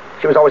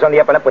 She was always on the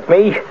up and up with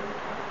me.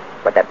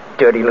 But that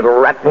dirty little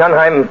rat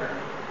Nunheim,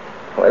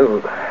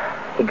 well,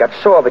 he got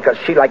sore because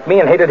she liked me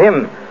and hated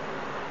him.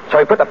 So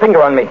he put the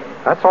finger on me.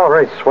 That's all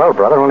very swell,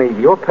 brother, only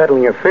you're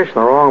peddling your fish in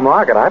the wrong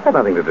market. I've had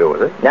nothing to do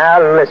with it.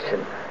 Now,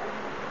 listen.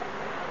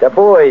 The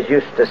boys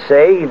used to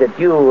say that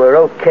you were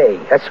okay,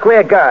 a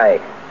square guy.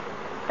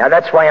 Now,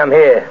 that's why I'm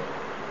here.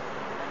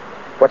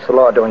 What's the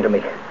law doing to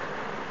me?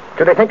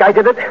 Do they think I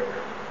did it?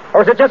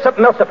 Or is it just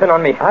something else to pin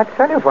on me? I'd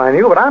tell you if I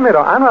knew, but I'm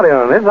not in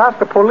on this. Ask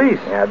the police.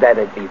 Now,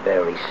 that'd be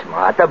very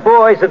smart. The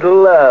boys would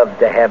love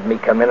to have me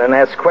come in and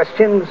ask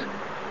questions.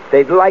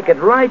 They'd like it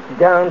right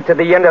down to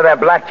the end of their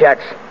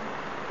blackjacks.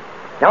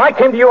 Now, I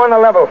came to you on the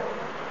level.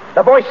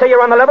 The boys say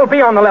you're on the level.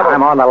 Be on the level.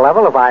 I'm on the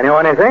level. If I knew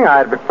anything,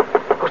 I'd be...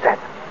 Who's that?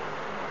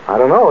 I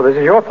don't know. This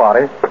is your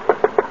party.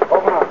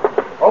 Open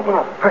up. Open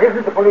up. This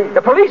is the police.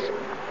 The police?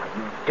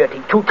 You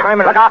dirty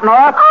two-timer. Look out,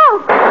 Nora.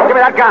 Oh! Give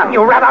me that gun.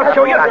 You rat, I'll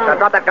show you.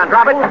 Drop that gun.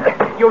 Drop it.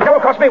 You'll double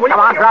cross me, will you?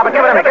 Come on, drop it.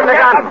 Give it to me. Give me the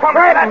gun.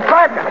 Grab it.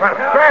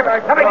 Grab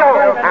it. Let me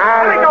go.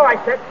 Let me go, I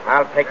said.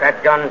 I'll take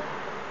that gun.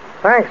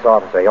 Thanks,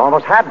 officer. You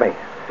almost had me.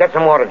 Get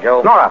some water,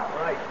 Joe. Nora.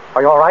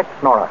 Are you all right,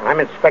 Nora? I'm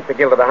Inspector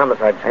Gill of the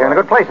Homicide Squad. You're in a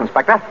good place,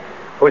 Inspector.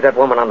 Who's that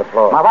woman on the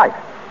floor? My wife.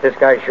 This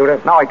guy shoot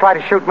her? No, he tried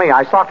to shoot me.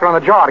 I socked her in the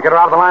jaw to get her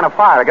out of the line of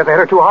fire. I guess I hit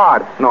her too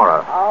hard.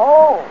 Nora.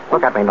 Oh.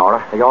 Look at me,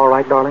 Nora. Are you all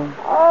right, darling?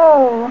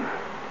 Oh.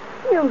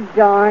 You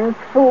darn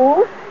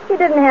fool. You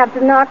didn't have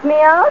to knock me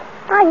out.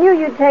 I knew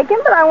you'd take him,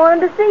 but I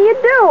wanted to see you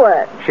do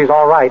it. She's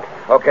all right.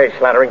 Okay,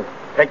 Slattering.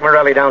 Take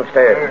Morelli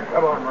downstairs.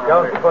 Come on,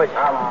 don't push.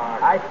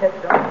 I said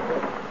don't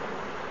push.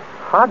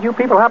 How'd you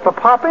people have to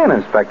pop in,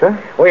 Inspector?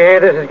 We hear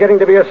this is getting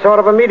to be a sort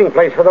of a meeting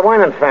place for the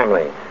Winans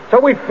family. So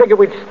we figured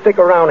we'd stick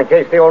around in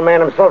case the old man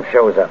himself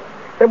shows up.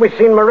 Then we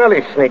seen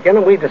Morelli sneak in,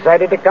 and we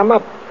decided to come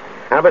up.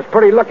 And it was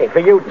pretty lucky for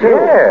you, too.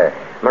 Yeah.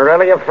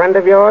 Morelli a friend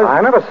of yours? I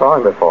never saw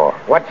him before.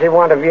 What's he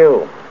want of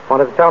you?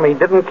 Wanted to tell me he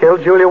didn't kill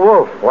Julia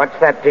Wolf. What's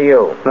that to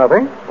you?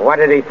 Nothing. What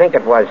did he think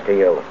it was to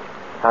you?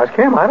 Ask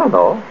him. I don't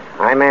know.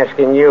 I'm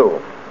asking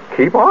you.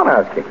 Keep on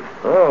asking.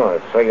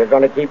 Oh, so you're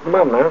going to keep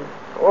mum, huh?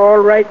 All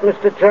right,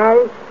 Mr.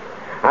 Charles.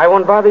 I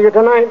won't bother you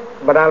tonight,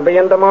 but I'll be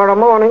in tomorrow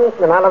morning,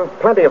 and I'll have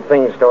plenty of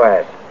things to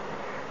ask.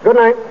 Good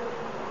night.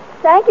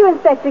 Thank you,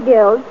 Inspector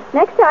Gill.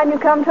 Next time you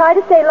come, try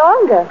to stay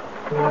longer.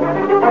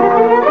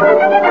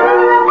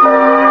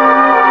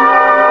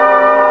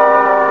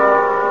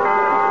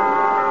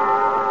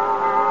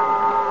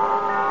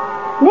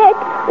 Nick,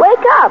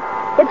 wake up.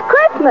 It's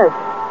Christmas.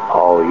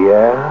 Oh,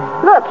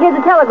 yeah? Look, here's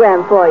a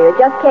telegram for you. It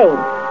just came.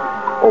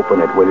 Open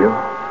it, will you?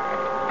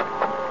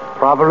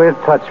 Probably a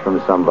touch from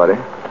somebody.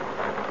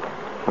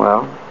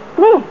 Well?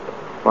 Nick.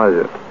 What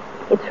is it?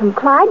 It's from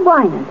Clyde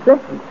Winans.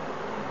 Listen.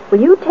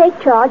 Will you take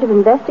charge of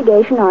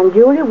investigation on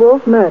Julia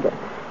Wolf's murder?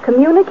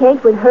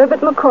 Communicate with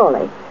Herbert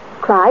Macaulay.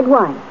 Clyde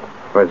Winans.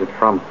 Where's it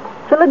from?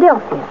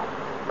 Philadelphia.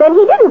 Then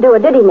he didn't do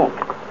it, did he, Nick?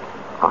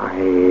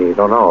 I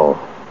don't know.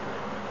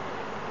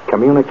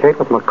 Communicate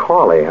with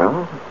Macaulay,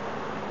 huh?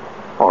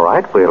 All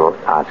right, we'll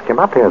ask him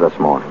up here this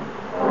morning.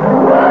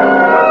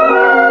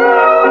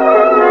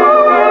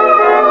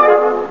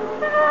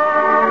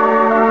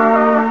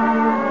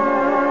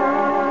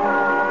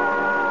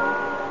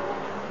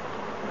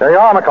 There you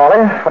are,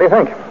 Macaulay. What do you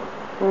think?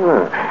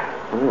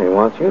 He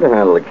wants you to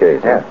handle the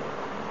case. Yeah.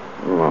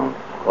 Oh.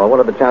 Well, what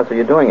are the chances of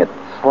you doing it?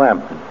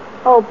 Slim.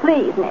 Oh,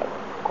 please, Nick.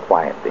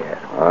 Quiet there.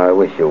 I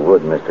wish you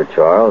would, Mr.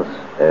 Charles.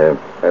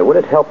 Would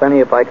it help any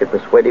if I could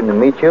persuade him to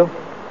meet you?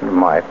 You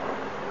might.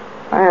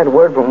 I had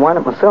word from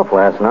Wynant myself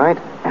last night.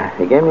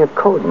 He gave me a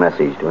code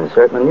message to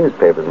insert in the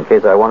newspapers in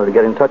case I wanted to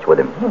get in touch with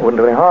him. It wouldn't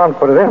do any harm to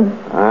put it in.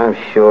 I'm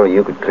sure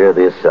you could clear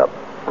this up.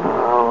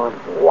 Oh,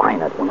 if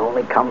Wynant would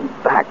only come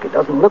back. It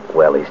doesn't look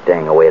well he's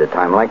staying away at a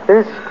time like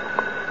this.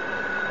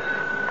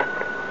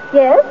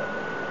 Yes?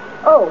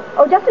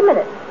 Oh, just a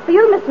minute. For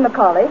you, Mr.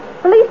 Macaulay,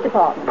 Police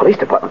Department. Police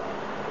Department?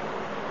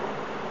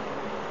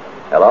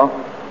 Hello?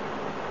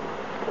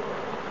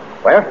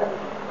 Where?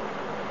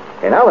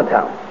 In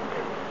Allentown.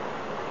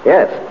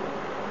 Yes.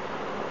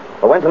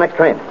 Well, when's the next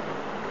train?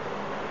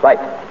 Right.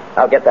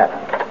 I'll get that.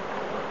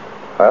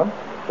 Well,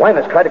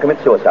 Wyman's tried to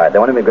commit suicide. They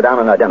want him to go down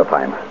and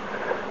identify him.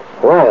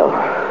 Well,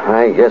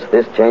 I guess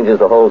this changes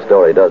the whole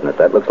story, doesn't it?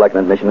 That looks like an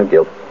admission of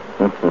guilt.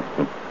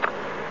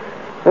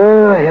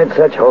 I had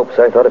such hopes.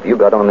 I thought if you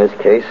got on this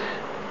case...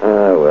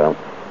 well,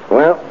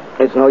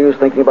 it's no use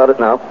thinking about it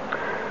now.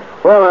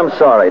 Well, I'm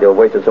sorry to have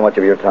wasted so much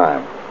of your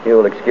time.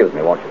 You'll excuse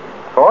me, won't you?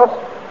 Of course.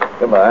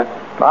 Goodbye.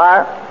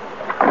 Bye.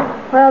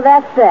 Well,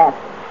 that's that.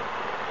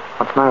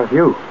 What's the matter with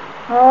you?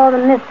 Oh, the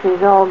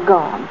mystery's all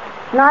gone.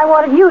 And I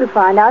wanted you to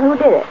find out who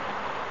did it.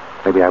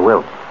 Maybe I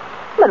will.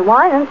 But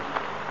Winans.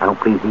 I don't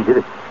believe he did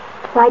it.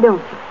 Why don't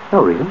you?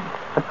 No reason.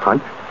 That's a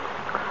hunch.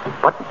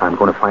 But I'm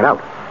going to find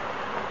out.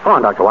 Come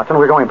on, Dr. Watson.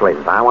 We're going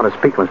places. I want to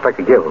speak to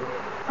Inspector Gill.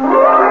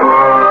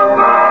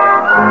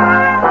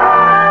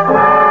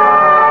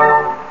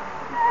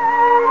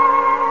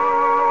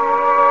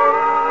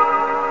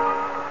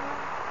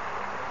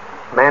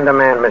 Man to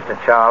man, Mr.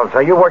 Charles.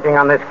 Are you working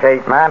on this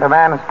case? Man to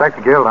man, Inspector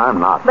Gill, I'm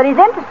not. But he's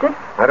interested.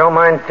 I don't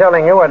mind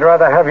telling you, I'd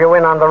rather have you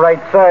in on the right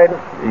side.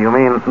 You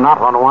mean not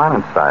on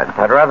Winans' side?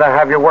 I'd rather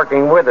have you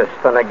working with us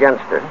than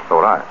against us. So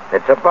would I.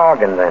 It's a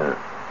bargain, then.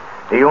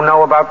 Do you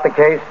know about the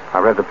case? I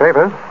read the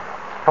paper.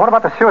 What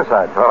about the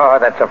suicide? Oh,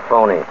 that's a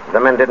phony. The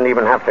men didn't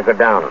even have to go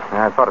down.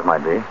 Yeah, I thought it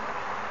might be.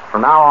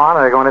 From now on,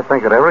 they're going to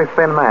think that every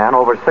thin man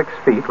over 6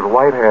 feet with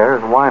white hair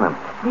is Winans.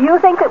 Do you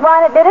think that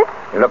Wynant did it?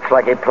 It looks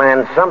like he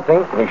planned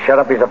something. He shut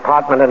up his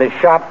apartment and his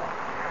shop.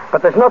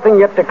 But there's nothing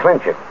yet to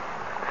clinch it.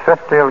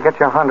 50 will get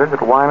you 100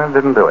 that Winans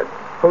didn't do it.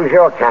 Who's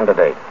your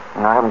candidate?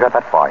 I haven't got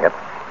that far yet.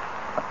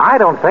 I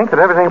don't think that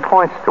everything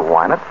points to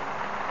Winans.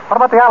 What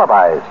about the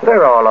alibis?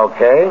 They're all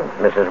okay.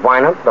 Mrs.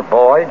 Wynant, the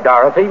boy,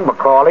 Dorothy,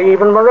 Macaulay,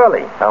 even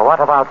Morelli.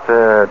 What about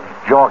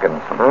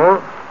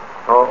Jorgensen?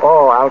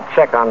 Oh, I'll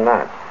check on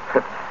that.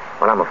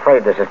 Well, I'm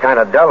afraid this is kind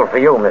of dull for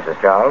you,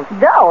 Mrs. Charles.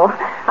 Dull?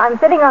 I'm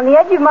sitting on the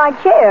edge of my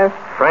chair.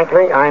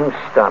 Frankly, I'm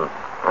stunned.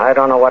 I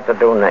don't know what to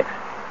do next.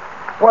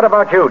 What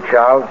about you,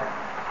 Charles?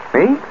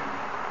 Me?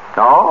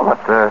 No,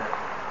 but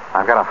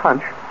I've got a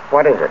hunch.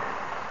 What is it?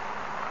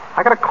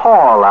 I got a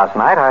call last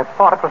night. I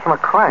thought it was from a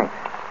crank,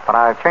 but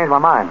I changed my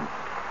mind.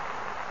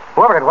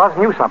 Whoever it was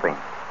knew something,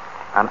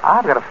 and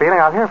I've got a feeling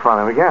I'll hear from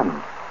him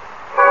again.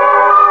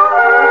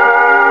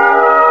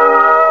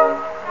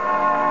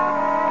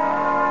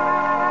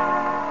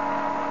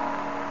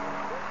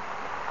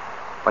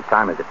 What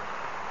time is it?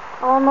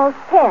 Almost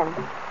 10.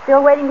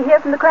 Still waiting to hear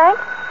from the crank?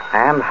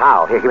 And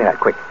how? Here, give me that,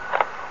 quick.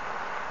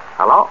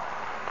 Hello?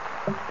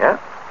 Yes?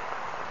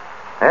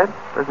 Yes?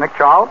 This is Nick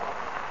Charles?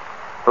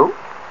 Who?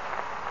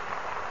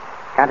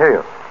 Can't hear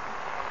you.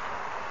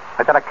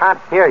 I said I can't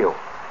hear you.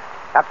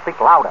 Have to speak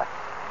louder.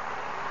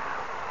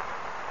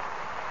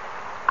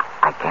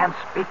 I can't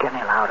speak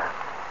any louder.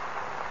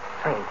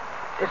 Say,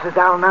 this is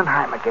Al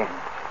Nunheim again.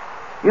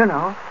 You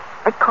know,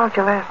 I called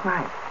you last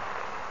night.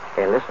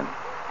 Hey, listen.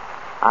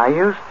 Are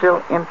you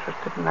still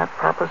interested in that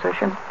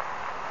proposition?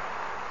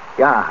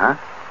 Yeah, huh?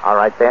 All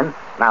right, then.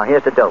 Now,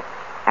 here's the dope.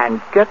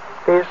 And get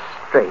this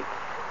straight.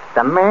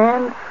 The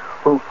man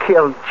who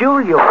killed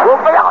Julia Wolf...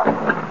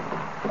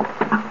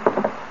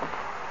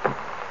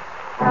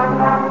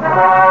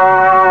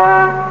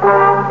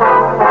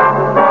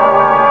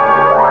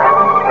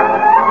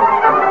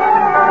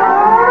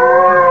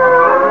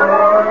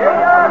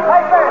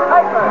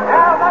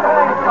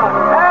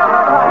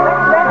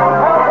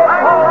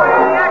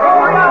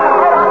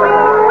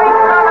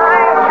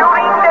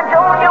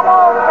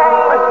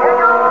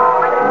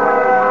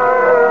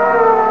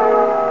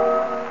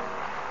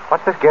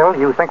 What's this, Gil?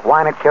 You think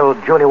Wynant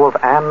killed Julia Wolf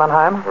and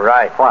Nunheim?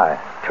 Right. Why?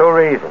 2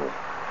 reasons.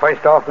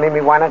 First off,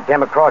 Mimi Wynant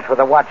came across with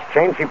a watch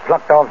chain. She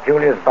plucked off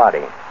Julia's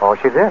body. Oh,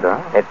 she did,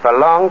 huh? It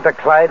belonged to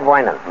Clyde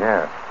Wynant.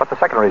 Yeah. What's the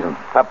second reason?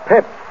 A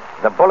pip.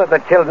 The bullet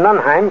that killed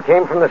Nunheim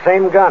came from the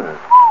same gun.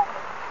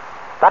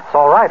 That's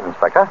all right,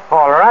 Inspector.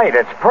 All right,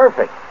 it's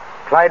perfect.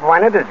 Clyde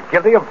Wynant is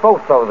guilty of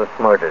both those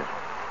murders.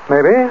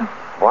 Maybe.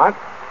 What?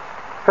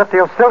 50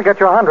 will still get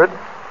you 100.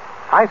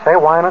 I say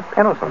Wynant's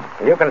innocent.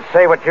 You can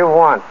say what you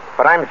want,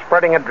 but I'm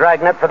spreading a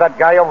dragnet for that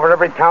guy over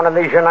every town in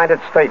these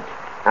United States.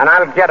 And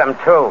I'll get him,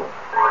 too.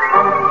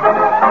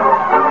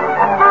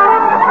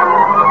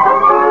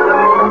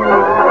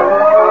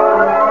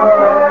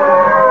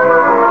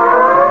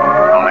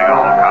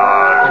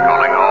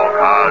 Calling all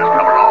cars,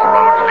 cover all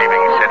roads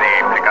leaving city.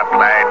 Pick up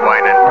Clyde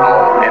Wynant,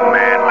 tall, thin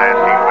man,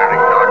 last seen wearing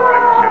dark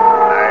blue suit.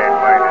 Clyde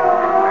Wynant.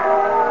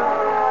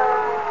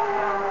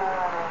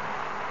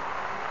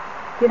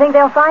 Do you think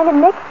they'll find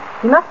him, Nick?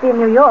 He must be in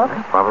New York.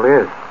 Probably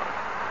is.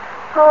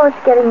 Oh,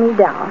 it's getting me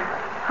down.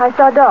 I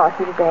saw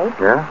Dorothy today.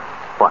 Yeah?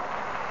 What?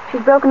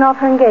 She's broken off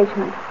her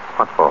engagement.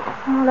 What for?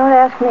 Oh, don't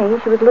ask me.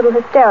 She was a little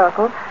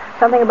hysterical.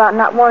 Something about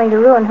not wanting to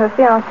ruin her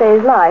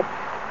fiancé's life.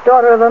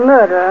 Daughter of a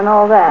murderer and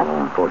all that.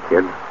 Oh, poor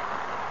kid.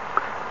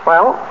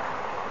 Well,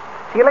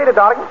 see you later,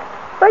 darling.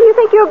 Where do you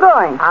think you're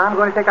going? I'm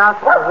going to take us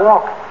for a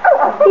walk.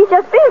 He's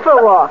just been for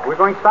a walk. We're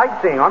going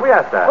sightseeing, aren't we,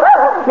 Esther?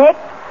 Nick,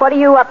 what are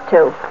you up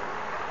to?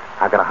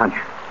 I've got a hunch.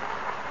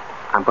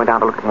 I'm going down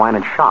to look at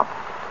Winans' shop.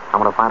 I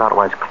want to find out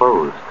why it's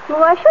closed. Well,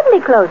 why shouldn't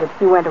he close it?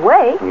 He went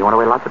away. He went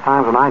away lots of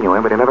times when I knew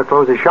him, but he never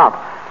closed his shop.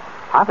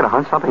 I've got a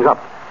hunch something's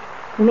up.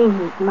 You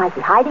mean he might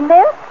be hiding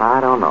there? I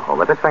don't know,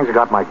 but this thing's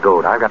got my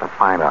goat. I've got to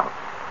find out.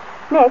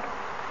 Nick,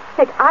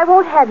 I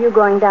won't have you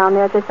going down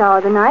there at this hour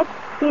of the night.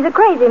 He's a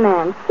crazy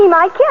man. He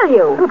might kill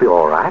you. It'll be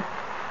all right.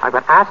 I've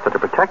got Asta to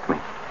protect me.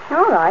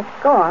 All right,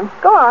 go on.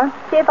 Go on.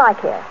 See if I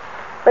care.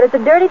 But it's a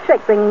dirty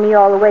trick bringing me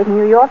all the way to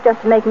New York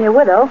just to make me a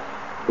widow.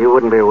 You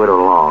wouldn't be a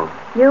widow long.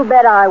 You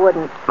bet I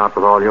wouldn't. Not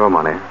with all your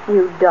money.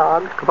 You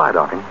dog. Goodbye,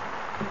 darling.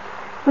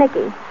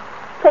 Nicky,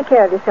 take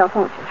care of yourself,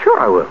 won't you? Sure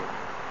I will.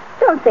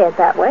 Don't say it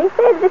that way.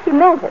 Say it as if you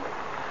meant it.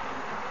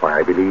 Why,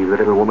 I believe the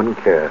little woman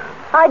cares.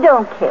 I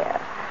don't care.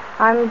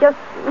 I'm just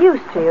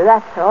used to you,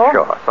 that's all.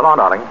 Sure. So long,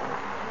 darling.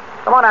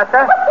 Come on,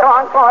 Asta. Come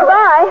on, come on.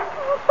 Goodbye.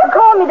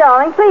 Call me,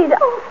 darling, please.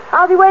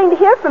 I'll be waiting to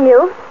hear from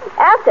you.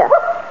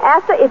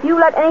 Asta, if you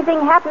let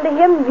anything happen to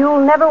him,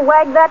 you'll never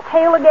wag that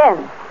tail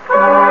again.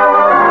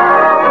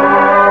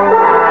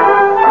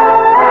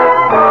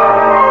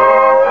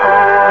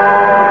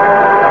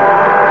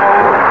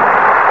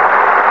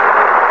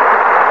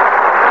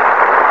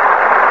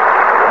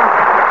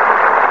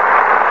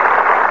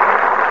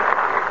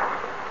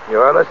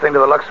 You're listening to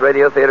the Lux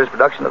Radio Theater's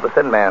production of The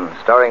Thin Man,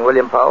 starring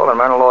William Powell and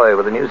Myrna Loy,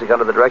 with the music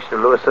under the direction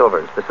of Louis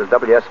Silvers. This is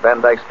W.S. Van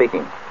Dyke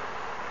speaking.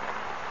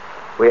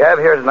 We have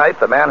here tonight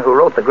the man who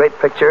wrote the great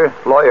picture,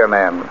 Lawyer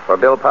Man, for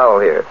Bill Powell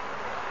here.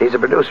 He's a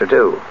producer,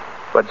 too,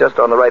 but just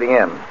on the writing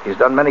end. He's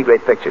done many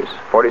great pictures,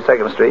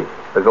 42nd Street,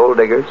 The Gold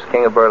Diggers,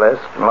 King of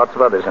Burlesque, and lots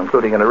of others,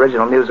 including an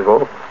original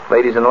musical,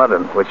 Ladies in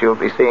London, which you'll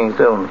be seeing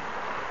soon.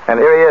 And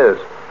here he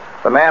is,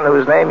 the man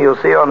whose name you'll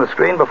see on the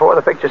screen before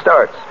the picture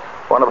starts.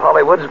 One of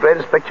Hollywood's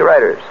greatest picture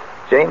writers,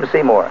 James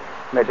Seymour.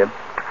 Come here, Jim.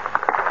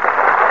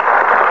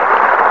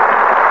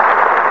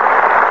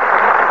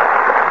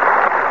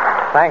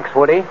 Thanks,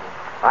 Woody.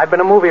 I've been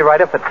a movie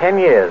writer for 10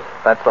 years.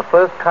 That's the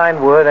first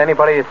kind word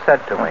anybody has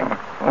said to me.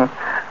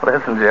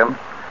 Listen, Jim,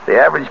 the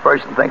average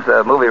person thinks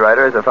a movie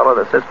writer is a fellow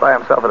that sits by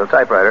himself at a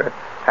typewriter,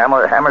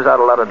 hammers out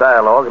a lot of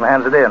dialogue, and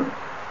hands it in.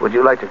 Would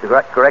you like to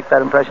correct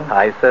that impression?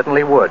 I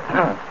certainly would.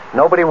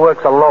 Nobody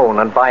works alone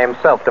and by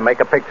himself to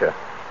make a picture.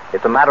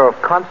 It's a matter of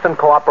constant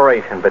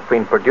cooperation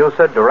between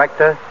producer,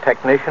 director,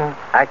 technician,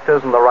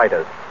 actors, and the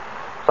writers.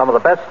 Some of the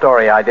best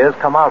story ideas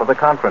come out of the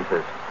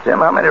conferences. Jim,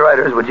 how many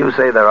writers would you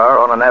say there are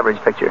on an average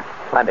picture?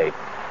 Plenty.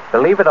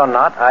 Believe it or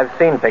not, I've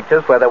seen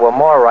pictures where there were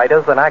more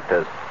writers than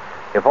actors.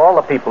 If all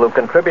the people who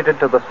contributed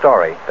to the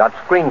story got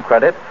screen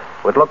credit,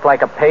 it would look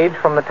like a page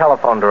from the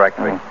telephone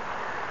directory.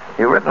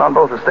 You've written on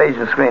both the stage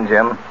and screen,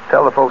 Jim.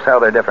 Tell the folks how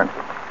they're different.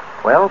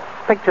 Well,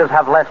 pictures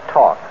have less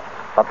talk,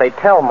 but they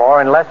tell more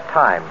in less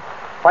time.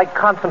 Like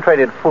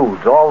concentrated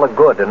foods, all the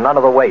good and none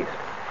of the waste.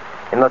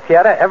 In the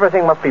theater,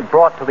 everything must be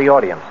brought to the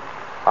audience.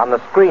 On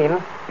the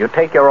screen, you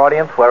take your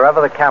audience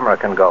wherever the camera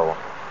can go.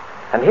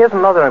 And here's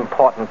another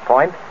important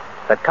point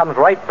that comes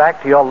right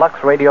back to your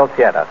Lux Radio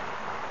Theater.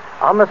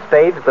 On the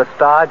stage, the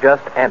star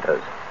just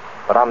enters.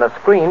 But on the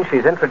screen,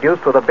 she's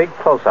introduced with a big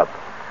close-up.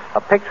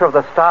 A picture of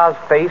the star's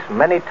face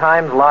many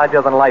times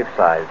larger than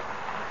life-size.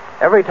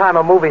 Every time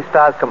a movie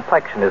star's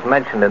complexion is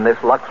mentioned in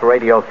this Lux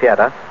Radio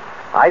Theater,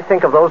 I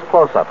think of those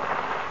close-ups.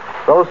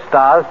 Those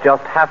stars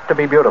just have to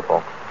be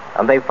beautiful.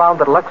 And they found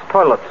that Lux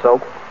toilet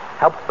soap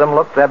helps them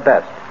look their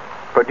best.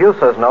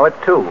 Producers know it,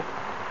 too.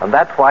 And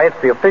that's why it's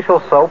the official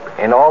soap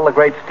in all the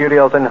great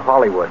studios in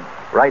Hollywood.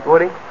 Right,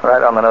 Woody?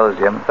 Right on the nose,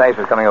 Jim. Thanks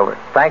for coming over.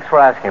 Thanks for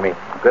asking me.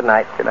 Good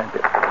night. Good night,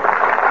 dear.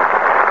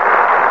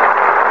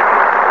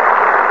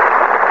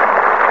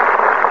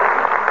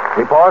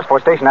 We pause for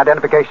station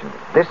identification.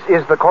 This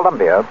is the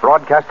Columbia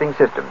Broadcasting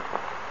System.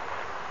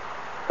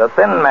 The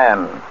Thin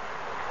Man.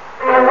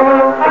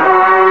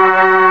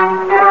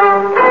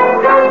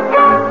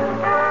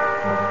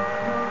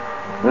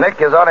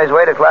 Nick is on his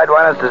way to Clyde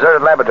Winans'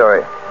 deserted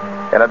laboratory.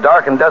 In a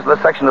dark and desolate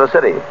section of the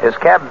city, his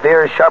cab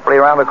veers sharply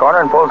around the corner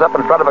and pulls up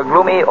in front of a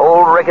gloomy,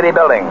 old, rickety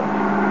building.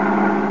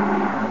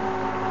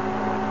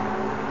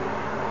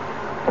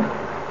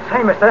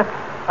 Say, mister,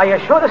 are you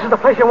sure this is the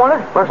place you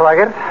wanted? Looks like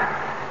it.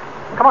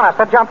 Come on,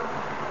 Asta, jump.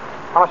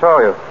 How much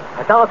owe you?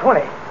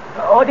 $1.20.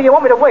 Or do you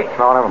want me to wait?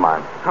 No, never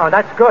mind. Oh,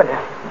 that's good.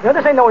 You know,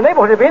 this ain't no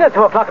neighborhood to be in at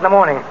 2 o'clock in the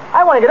morning.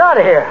 I want to get out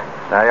of here.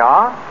 There you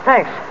are.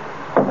 Thanks.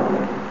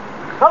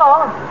 So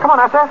long. Come on,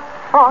 Asta.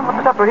 Come on,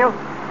 what's up with you?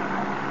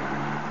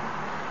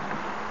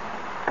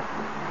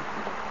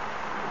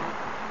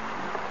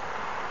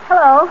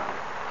 Hello.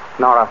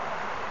 Nora,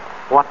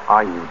 what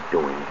are you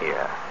doing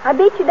here? I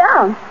beat you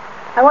down.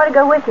 I want to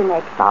go with you,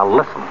 Nick. Now,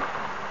 listen.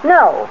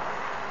 No.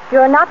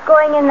 You're not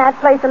going in that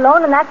place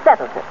alone, and that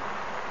settles it.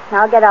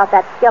 Now get out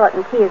that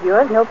skeleton key of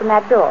yours and open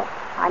that door.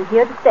 I'm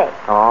here to stay.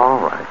 All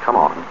right, come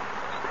on.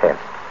 Test.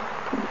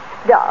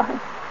 Darling.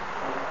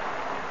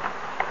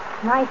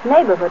 Nice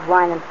neighborhood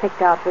Winans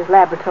picked out for his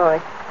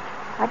laboratory.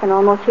 I can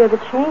almost hear the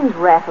chains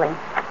rattling.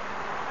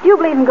 Do you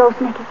believe in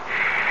ghosts, Nicky?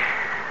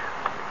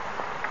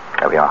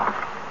 There we are.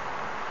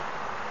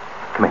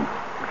 Come in.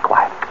 Be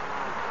quiet.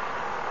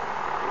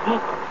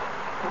 Nick,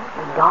 those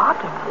are dark.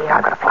 here. Yeah,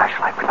 I've got a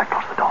flashlight. We'd like to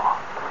close the door.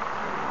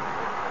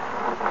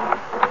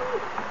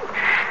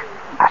 Shh.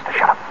 Asta,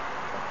 shut up.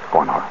 Go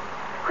on, Nora.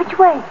 Which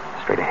way?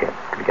 Straight ahead.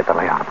 Till we get the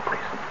layout of the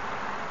place.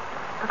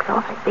 Looks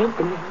awfully big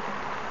to me.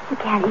 You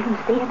can't even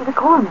see into the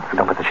corners. And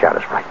don't let the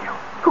shadows frighten you.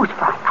 Who's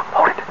frightened? Now,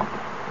 hold it.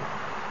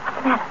 What's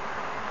the matter?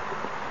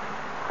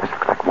 This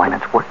looks like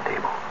Wynant's work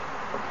table.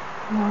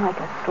 More like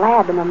a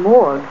slab in a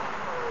morgue.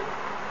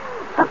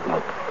 Look,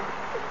 Nick.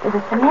 There's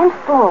a cement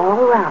floor all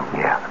around.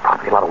 Yeah, there's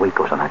probably a lot of weight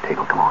goes on that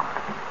table. Come on.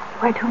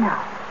 Where to now?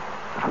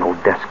 There's an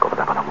old desk over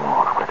there by the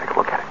wall. I want to take a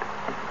look at it.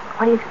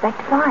 What do you expect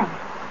to find?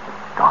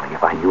 Darling,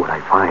 if I knew what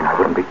I'd find, I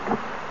wouldn't be...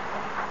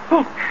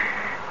 Nick.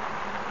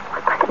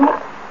 What was it, Nick?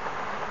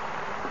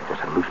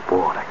 Just a loose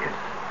board, I guess.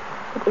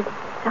 It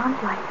sounds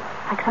like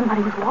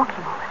somebody was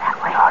walking over that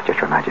way. Oh, just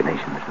your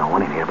imagination. There's no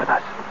one in here but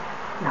us.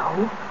 No.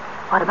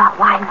 What about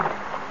Wyman?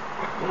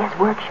 This is his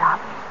workshop.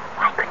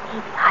 Why couldn't he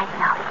be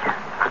hiding out here?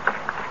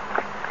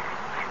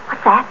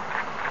 What's that?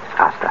 It's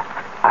Asta.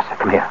 Asta,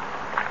 come here.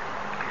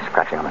 She's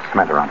scratching on the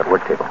cement around the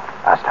work table.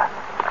 Asta,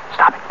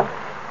 stop it.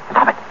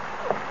 Stop it.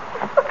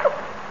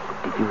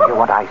 Did you hear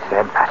what I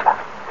said, Asta?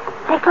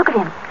 Nick, look at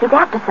him. He's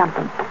after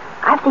something.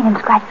 I've seen him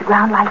scratch the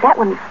ground like that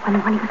when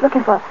he was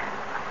looking for...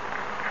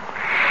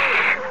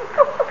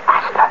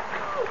 Asta.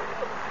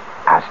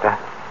 Asta.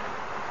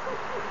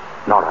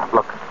 Nora,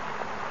 look.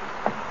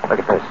 Look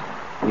at this.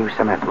 New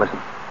cement. Listen.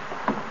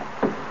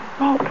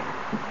 Nick.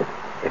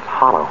 It's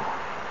hollow.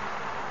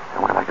 I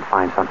wonder if I could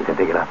find something to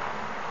dig it up.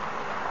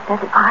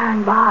 There's an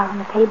iron bar on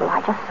the table.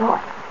 I just saw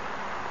it.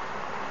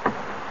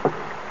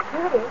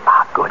 Here it is.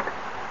 Ah, good.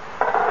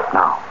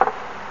 Now,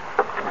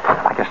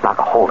 if I just knock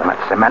a hole in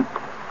that cement,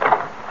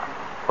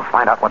 we'll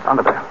find out what's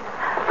under there.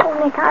 Oh,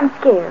 Nick, I'm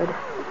scared.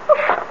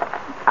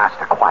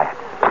 Asta, quiet.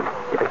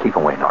 Keep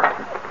away, Nora.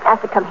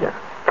 Asta, come here.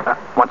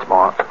 Once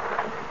more.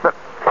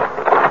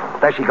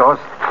 There she goes.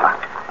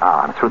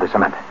 I'm through the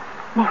cement.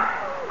 Nick.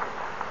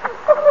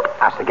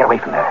 Asta, get away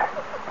from there.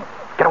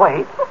 Get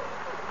away.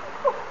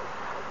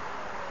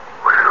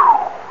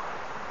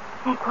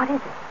 Nick, what is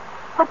it?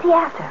 What's he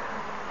after?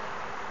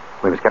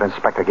 We must get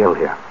Inspector Gill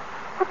here.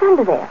 What's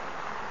under there?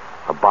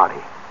 A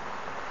body.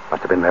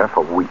 Must have been there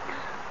for weeks.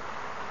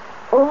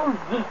 Oh,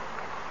 Nick.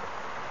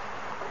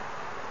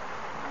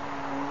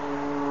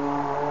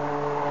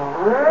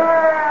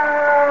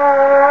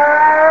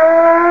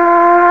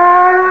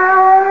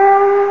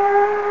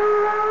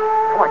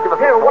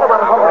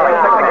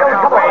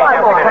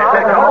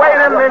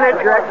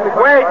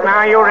 Wait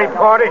now, you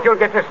reporters. You'll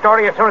get the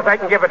story as soon as I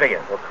can give it to you.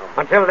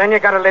 Until then, you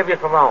gotta leave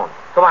us alone.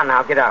 Come on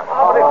now, get out.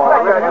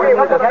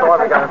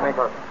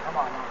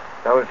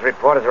 Those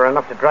reporters are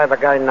enough to drive a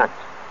guy nuts.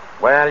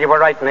 Well, you were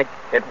right, Nick.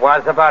 It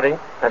was a body.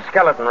 A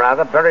skeleton,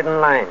 rather, buried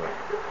in lime.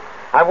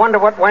 I wonder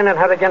what Wynant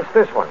had against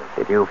this one.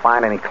 Did you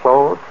find any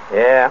clothes?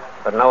 Yeah,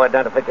 but no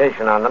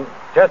identification on them.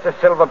 Just a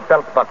silver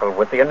belt buckle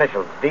with the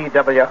initials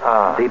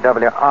DWR.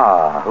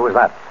 DWR? Who was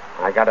that?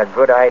 I got a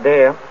good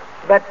idea.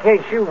 That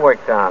case you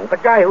worked on, the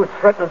guy who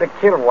threatened to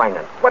kill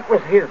Wynant. What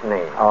was his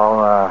name?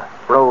 Oh,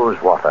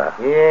 Rosewater.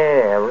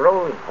 Yeah,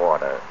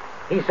 Rosewater.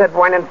 He said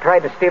Wynant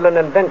tried to steal an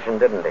invention,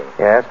 didn't he?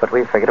 Yes, but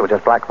we figured it was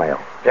just blackmail.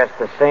 Just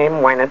the same,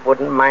 Wynant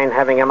wouldn't mind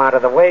having him out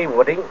of the way,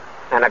 would he?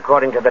 And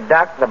according to the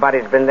doc, the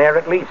body's been there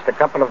at least a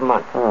couple of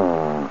months.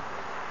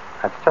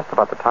 That's just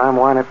about the time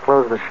Wynant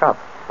closed the shop.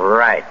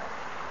 Right.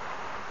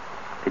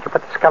 Did you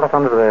put the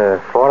skeleton under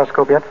the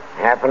fluoroscope yet?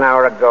 Half an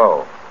hour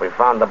ago. We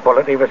found the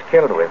bullet he was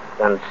killed with,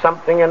 and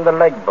something in the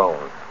leg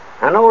bone.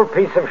 An old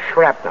piece of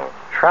shrapnel.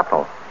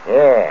 Shrapnel?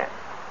 Yeah.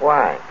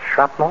 Why?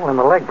 Shrapnel in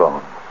the leg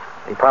bone.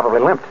 He probably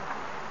limped.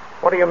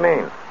 What do you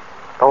mean?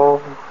 Oh,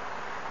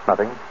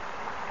 nothing.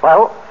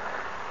 Well,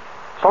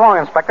 so long,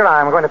 Inspector.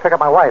 I'm going to pick up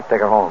my wife,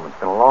 take her home. It's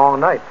been a long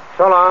night.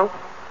 So long.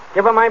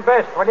 Give her my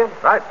best, will you?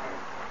 Right.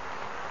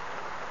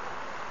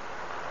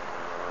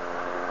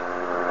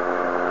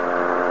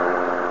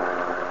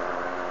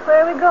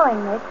 Where are we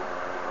going, Nick?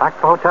 Back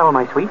to the hotel,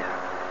 my sweet.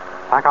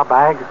 Pack our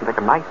bags and take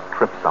a nice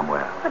trip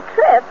somewhere. A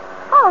trip?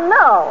 Oh,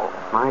 no.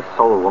 My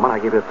soul, woman, I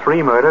gave you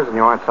 3 murders and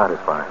you aren't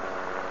satisfied.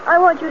 I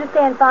want you to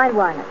stay and find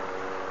Wynant.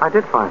 I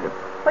did find him.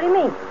 What do you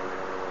mean?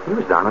 He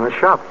was down in the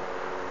shop.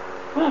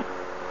 Nick.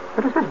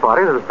 It was his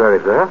body that was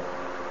buried there.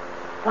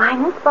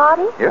 Wynant's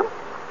body? Yep.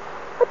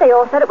 But they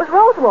all said it was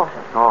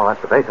Rosewater. Oh,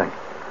 that's what they think.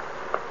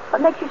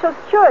 What makes you so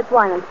sure it's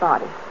Wynant's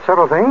body?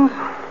 Several things.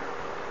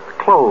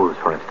 Clothes,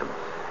 for instance.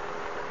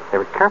 They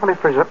were carefully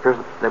preserved.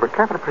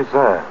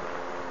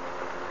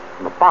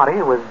 And the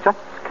body was just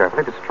as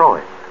carefully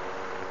destroyed.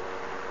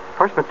 The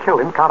person who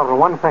killed him counted on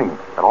one thing,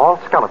 that all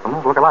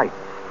skeletons look alike.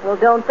 Well,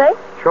 don't they?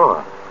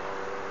 Sure.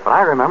 But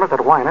I remember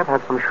that Wynant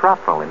had some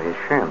shrapnel in his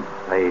shin.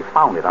 They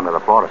found it under the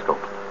fluoroscope.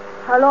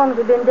 How long has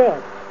he been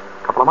dead?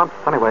 A couple of months,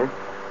 anyway.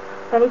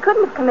 Then he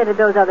couldn't have committed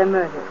those other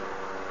murders.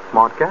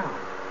 Smart gal.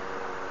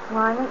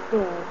 Wynant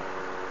dead.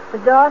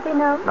 Does Dorothy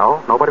know?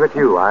 No, nobody but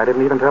you. I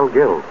didn't even tell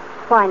Gil.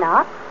 Why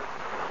not?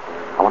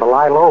 I want to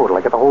lie low till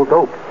I get the whole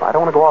dope. I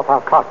don't want to go off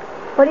half-cocked.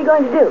 What are you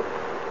going to do?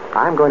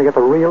 I'm going to get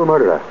the real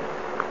murderer.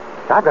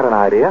 I've got an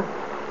idea.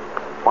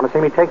 Want to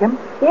see me take him?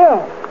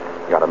 Yes.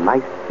 You got a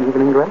nice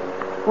evening dress?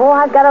 Oh,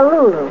 I've got a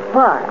Lulu.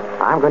 Why?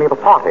 I'm going to give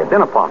a party, a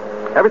dinner party.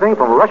 Everything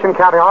from Russian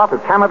caviar to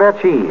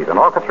camembert cheese, an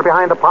orchestra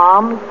behind the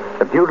palms,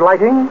 subdued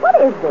lighting. What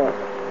is this?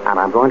 And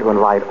I'm going to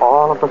invite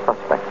all of the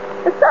suspects.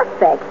 The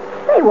suspects?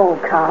 They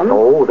won't come.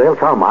 Oh, they'll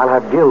come. I'll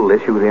have Gil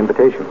issue the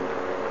invitation.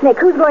 Nick,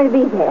 who's going to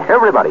be there?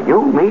 Everybody.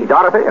 You, me,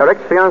 Dorothy,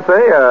 Eric's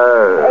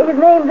fiancé, His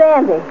name's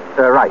Andy.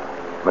 right.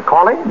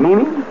 Macaulay,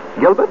 Mimi,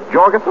 Gilbert,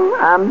 Jorgensen,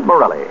 and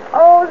Morelli.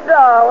 Oh,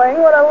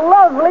 darling, what a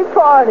lovely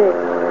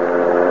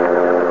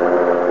party.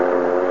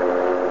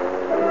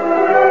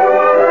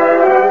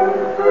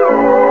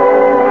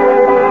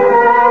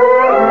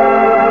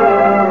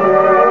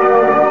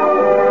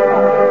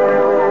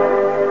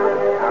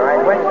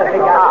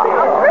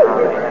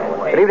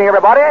 Good evening,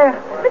 everybody.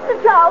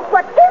 Mr. Charles,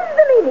 what is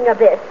the meaning of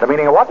this? The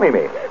meaning of what,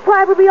 Mimi?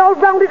 Why were we all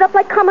rounded up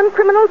like common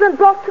criminals and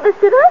brought to the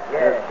sitter?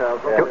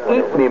 To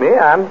eat, Mimi,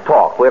 and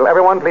talk. Will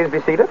everyone please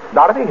be seated?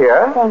 Dorothy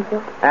here. Thank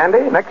you.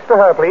 Andy, next to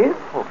her, please.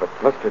 Oh, but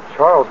Mr.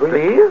 Charles,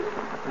 Please.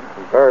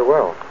 Very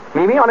well.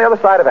 Mimi on the other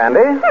side of Andy.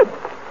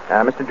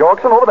 Mr.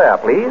 Jorgensen over there,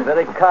 please.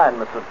 Very kind,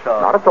 Mr.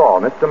 Charles. Not at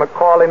all. Mr.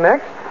 Macaulay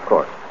next. Of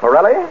course.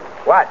 Morelli?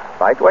 What?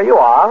 Right where you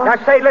are.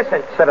 Now, say,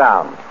 listen. Sit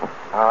down.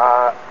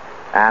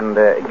 And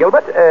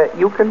Gilbert,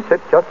 you can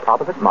sit just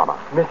opposite Mama.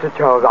 Mr.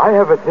 Charles, I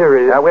have a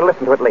theory. We'll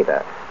listen to it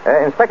later.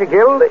 Inspector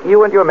Gill,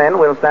 you and your men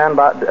will stand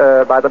by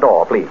the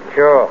door, please.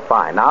 Sure.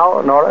 Fine.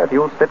 Now, Nora, if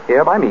you'll sit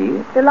here by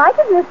me.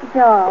 Delighted, Mr.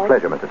 Charles.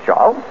 Pleasure, Mrs.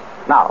 Charles.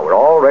 Now, we're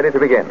all ready to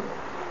begin.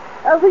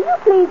 Will you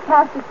please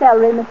pass the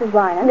celery, Mrs.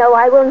 Weiner? No,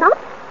 I will not.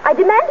 I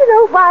demand to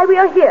know why we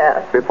are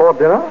here. Before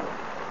dinner?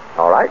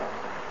 All right.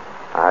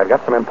 I've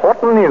got some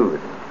important news.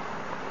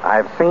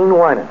 I've seen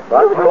Weiner.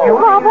 You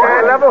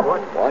level?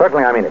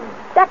 Certainly, I mean it.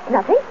 That's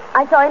nothing.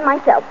 I saw him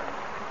myself.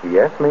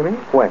 Yes, Mimi?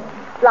 When?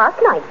 Last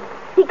night.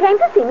 He came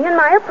to see me in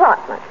my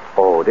apartment.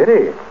 Oh, did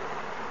he?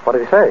 What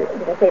did he say? He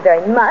didn't say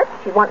very much.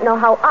 He wanted to know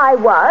how I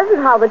was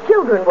and how the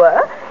children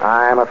were.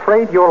 I'm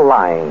afraid you're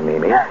lying,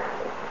 Mimi.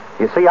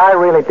 You see, I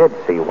really did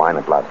see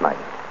Wynant last night.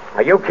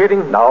 Are you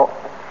kidding? No.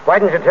 Why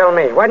didn't you tell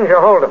me? Why didn't you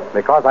hold him?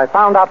 Because I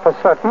found out for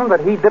certain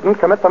that he didn't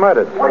commit the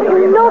murders.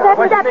 You know that?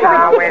 That's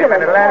Now, wait a ridiculous.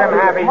 minute. Let him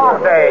have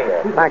his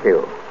say. Thank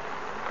you.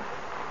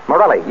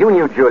 Morelli, you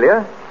knew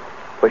Julia.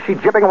 Was she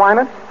jipping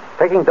Wynant?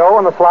 Taking dough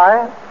on the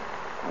sly?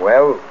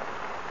 Well,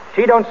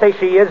 she don't say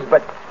she is,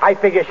 but I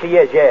figure she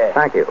is, yeah.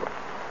 Thank you.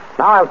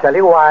 Now I'll tell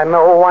you why I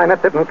know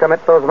Wynant didn't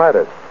commit those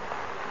murders.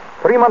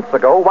 3 months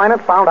ago,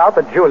 Wynant found out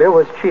that Julia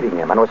was cheating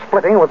him and was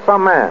splitting with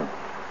some man.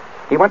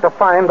 He went to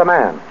find the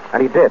man,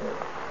 and he did.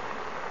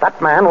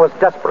 That man was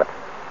desperate.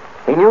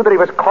 He knew that he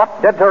was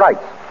caught dead to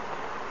rights.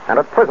 And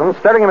at prison,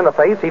 staring him in the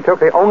face, he took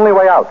the only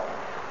way out.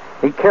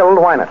 He killed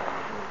Wynant.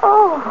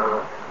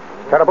 Oh,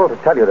 Terrible to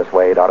tell you this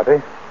way,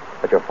 Dorothy,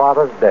 but your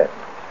father's dead.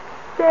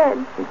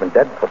 dead, He's been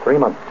dead for 3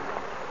 months.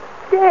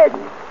 dead.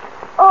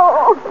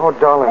 Oh. Oh,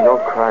 darling,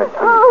 don't cry, please.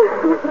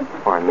 Oh.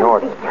 Oh, I know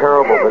it's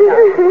terrible,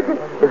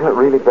 but isn't it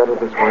really better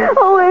this way?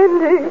 Oh,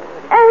 Andy.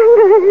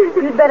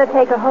 Andy. You'd better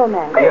take her home,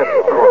 Andy. Yes,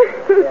 of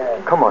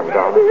course. Come on,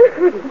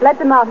 darling. Let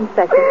them out,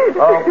 Inspector.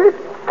 Oh,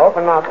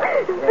 open up.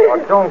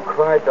 Oh, don't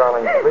cry,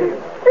 darling,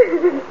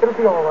 please. It'll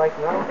be all right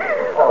now.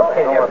 Oh,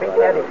 take your big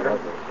daddy.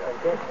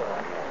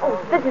 Oh,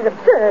 this is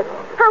absurd.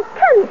 How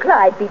can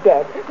Clyde be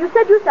dead? You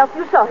said yourself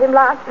you saw him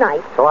last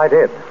night. So I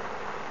did.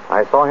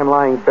 I saw him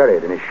lying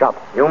buried in his shop.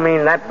 You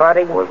mean that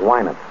body? Was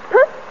Wynant.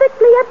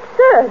 Perfectly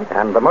absurd.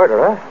 And the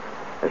murderer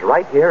is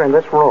right here in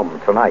this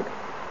room tonight.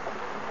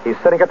 He's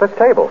sitting at this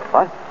table.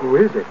 What? Who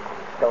is it?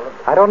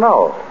 I don't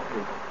know.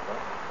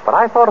 But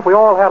I thought if we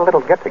all had a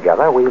little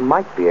get-together, we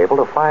might be able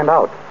to find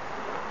out.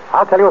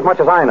 I'll tell you as much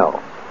as I know.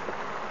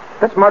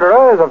 This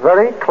murderer is a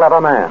very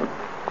clever man.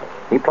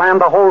 He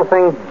planned the whole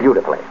thing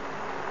beautifully.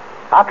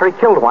 After he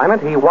killed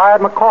Wynant, he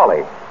wired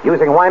Macaulay,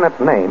 using Wynant's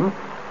name,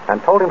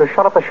 and told him to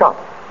shut up the shop.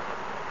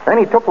 Then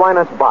he took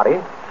Wynant's body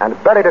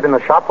and buried it in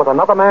the shop with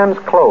another man's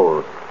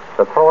clothes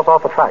to throw us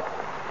off the track.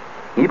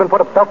 He even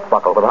put a belt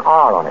buckle with an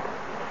R on it,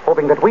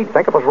 hoping that we'd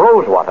think it was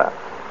Rosewater,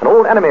 an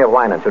old enemy of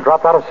Wynant's who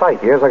dropped out of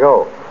sight years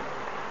ago.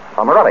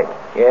 Morelli.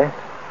 Yes?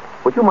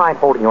 Would you mind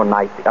holding your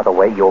knife the other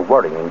way? You're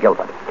worrying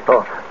Gilbert.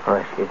 Oh,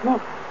 excuse me.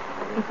 Nick,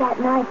 if that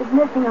knife is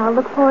missing, I'll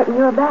look for it in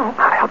your back.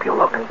 I'll help you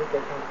look.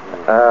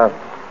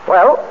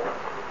 Well,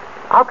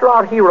 after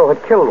our hero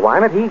had killed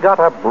Wynant, he got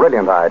a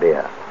brilliant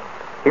idea.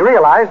 He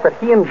realized that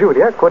he and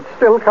Julia could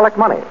still collect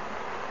money.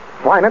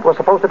 Wynant was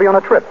supposed to be on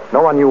a trip.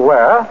 No one knew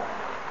where.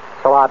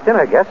 So our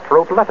dinner guest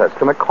wrote letters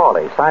to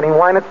Macaulay, signing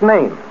Wynant's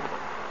name,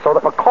 so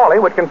that Macaulay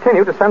would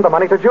continue to send the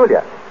money to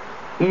Julia.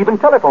 He even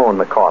telephoned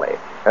Macaulay.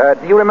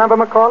 Do you remember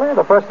Macaulay?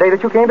 The first day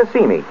that you came to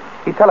see me,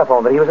 he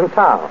telephoned that he was in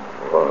town.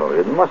 Oh,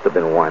 it must have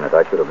been Wynant.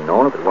 I should have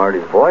known if it weren't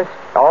his voice.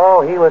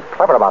 Oh, he was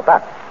clever about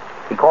that.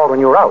 He called when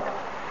you were out.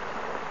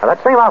 Now,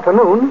 that same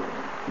afternoon,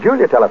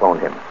 Julia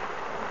telephoned him.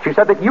 She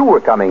said that you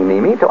were coming,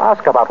 Mimi, to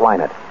ask about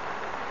Wynant.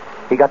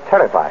 He got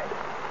terrified.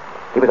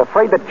 He was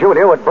afraid that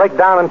Julia would break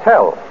down and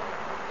tell.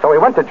 So he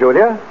went to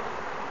Julia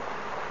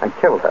and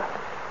killed her.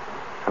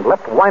 and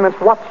left Winant's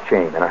watch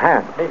chain in her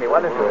hand. Mimi,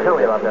 what did you tell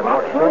me about that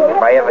watch?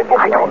 If I ever get...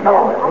 I don't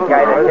know. The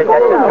guy that did that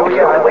to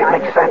Julia always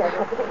makes sense.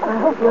 I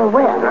hope you're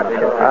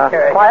well.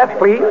 Quiet,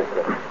 please.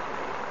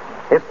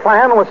 His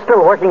plan was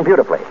still working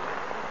beautifully.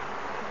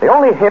 The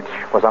only hitch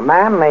was a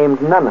man named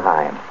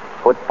Nunheim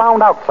who had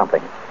found out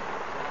something.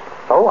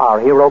 So our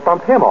hero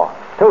bumped him off,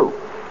 too.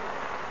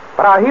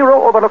 But our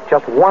hero overlooked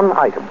just one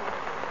item.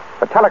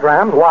 The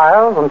telegrams,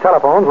 wires, and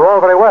telephones were all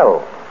very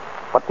well,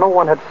 but no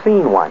one had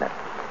seen Wynant.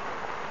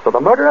 So the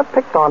murderer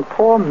picked on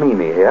poor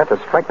Mimi here to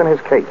strengthen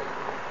his case.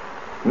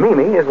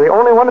 Mimi is the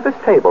only one at this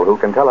table who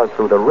can tell us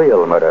who the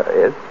real murderer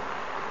is.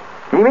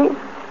 Mimi?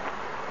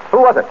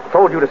 Who was it who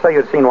told you to say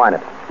you'd seen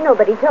Wynant?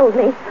 Nobody told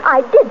me.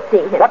 I did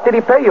see him. What did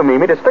he pay you,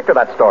 Mimi, to stick to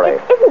that story?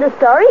 It isn't a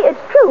story. It's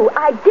true.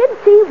 I did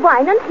see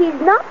Wynant. He's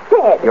not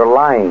dead. You're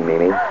lying,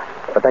 Mimi.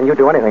 But then you'd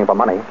do anything for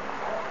money.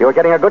 You were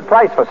getting a good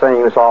price for saying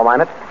you saw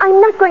Wynant. I'm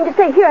not going to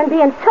stay here and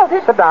be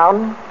insulted. Sit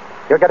down.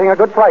 You're getting a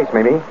good price,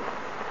 Mimi.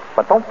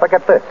 But don't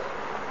forget this.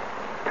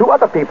 2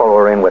 other people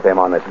were in with him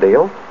on this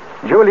deal.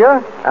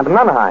 Julia and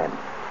Nunheim.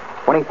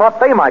 When he thought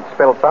they might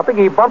spill something,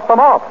 he bumped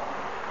them off.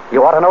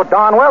 You ought to know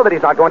darn well that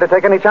he's not going to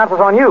take any chances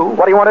on you.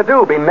 What do you want to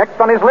do, be next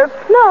on his list?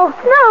 No.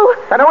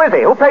 Then who is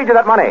he? Who paid you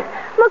that money?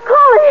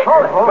 Macaulay.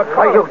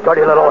 Macaulay, you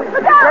dirty little...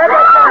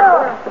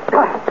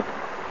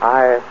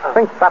 I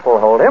think that'll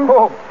hold him.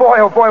 Oh,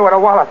 boy, what a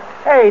wallop.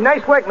 Hey,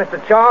 nice work,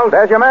 Mr. Charles.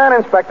 There's your man,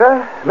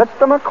 Inspector.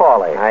 Mr.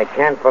 Macaulay. I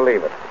can't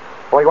believe it.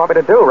 What do you want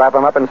me to do, wrap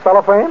him up in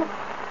cellophane?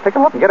 Pick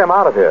him up and get him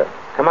out of here.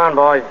 Come on,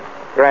 boys.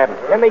 Grab him.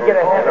 Let me get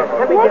a hand.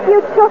 Nick,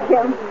 you took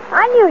him.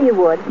 I knew you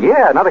would.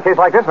 Yeah, another case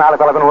like this, and I'll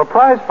develop into a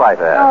prize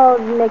fighter. Oh,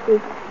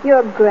 Nicky,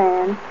 you're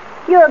grand.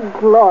 You're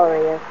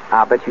glorious.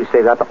 I'll bet you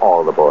say that to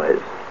all the boys.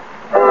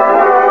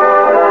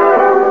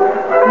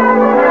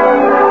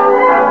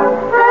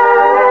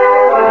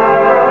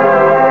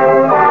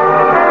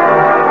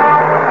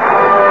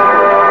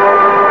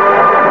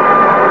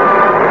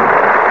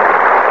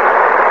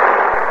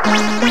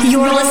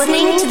 You're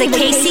listening to the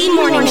KC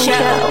Morning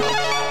Show.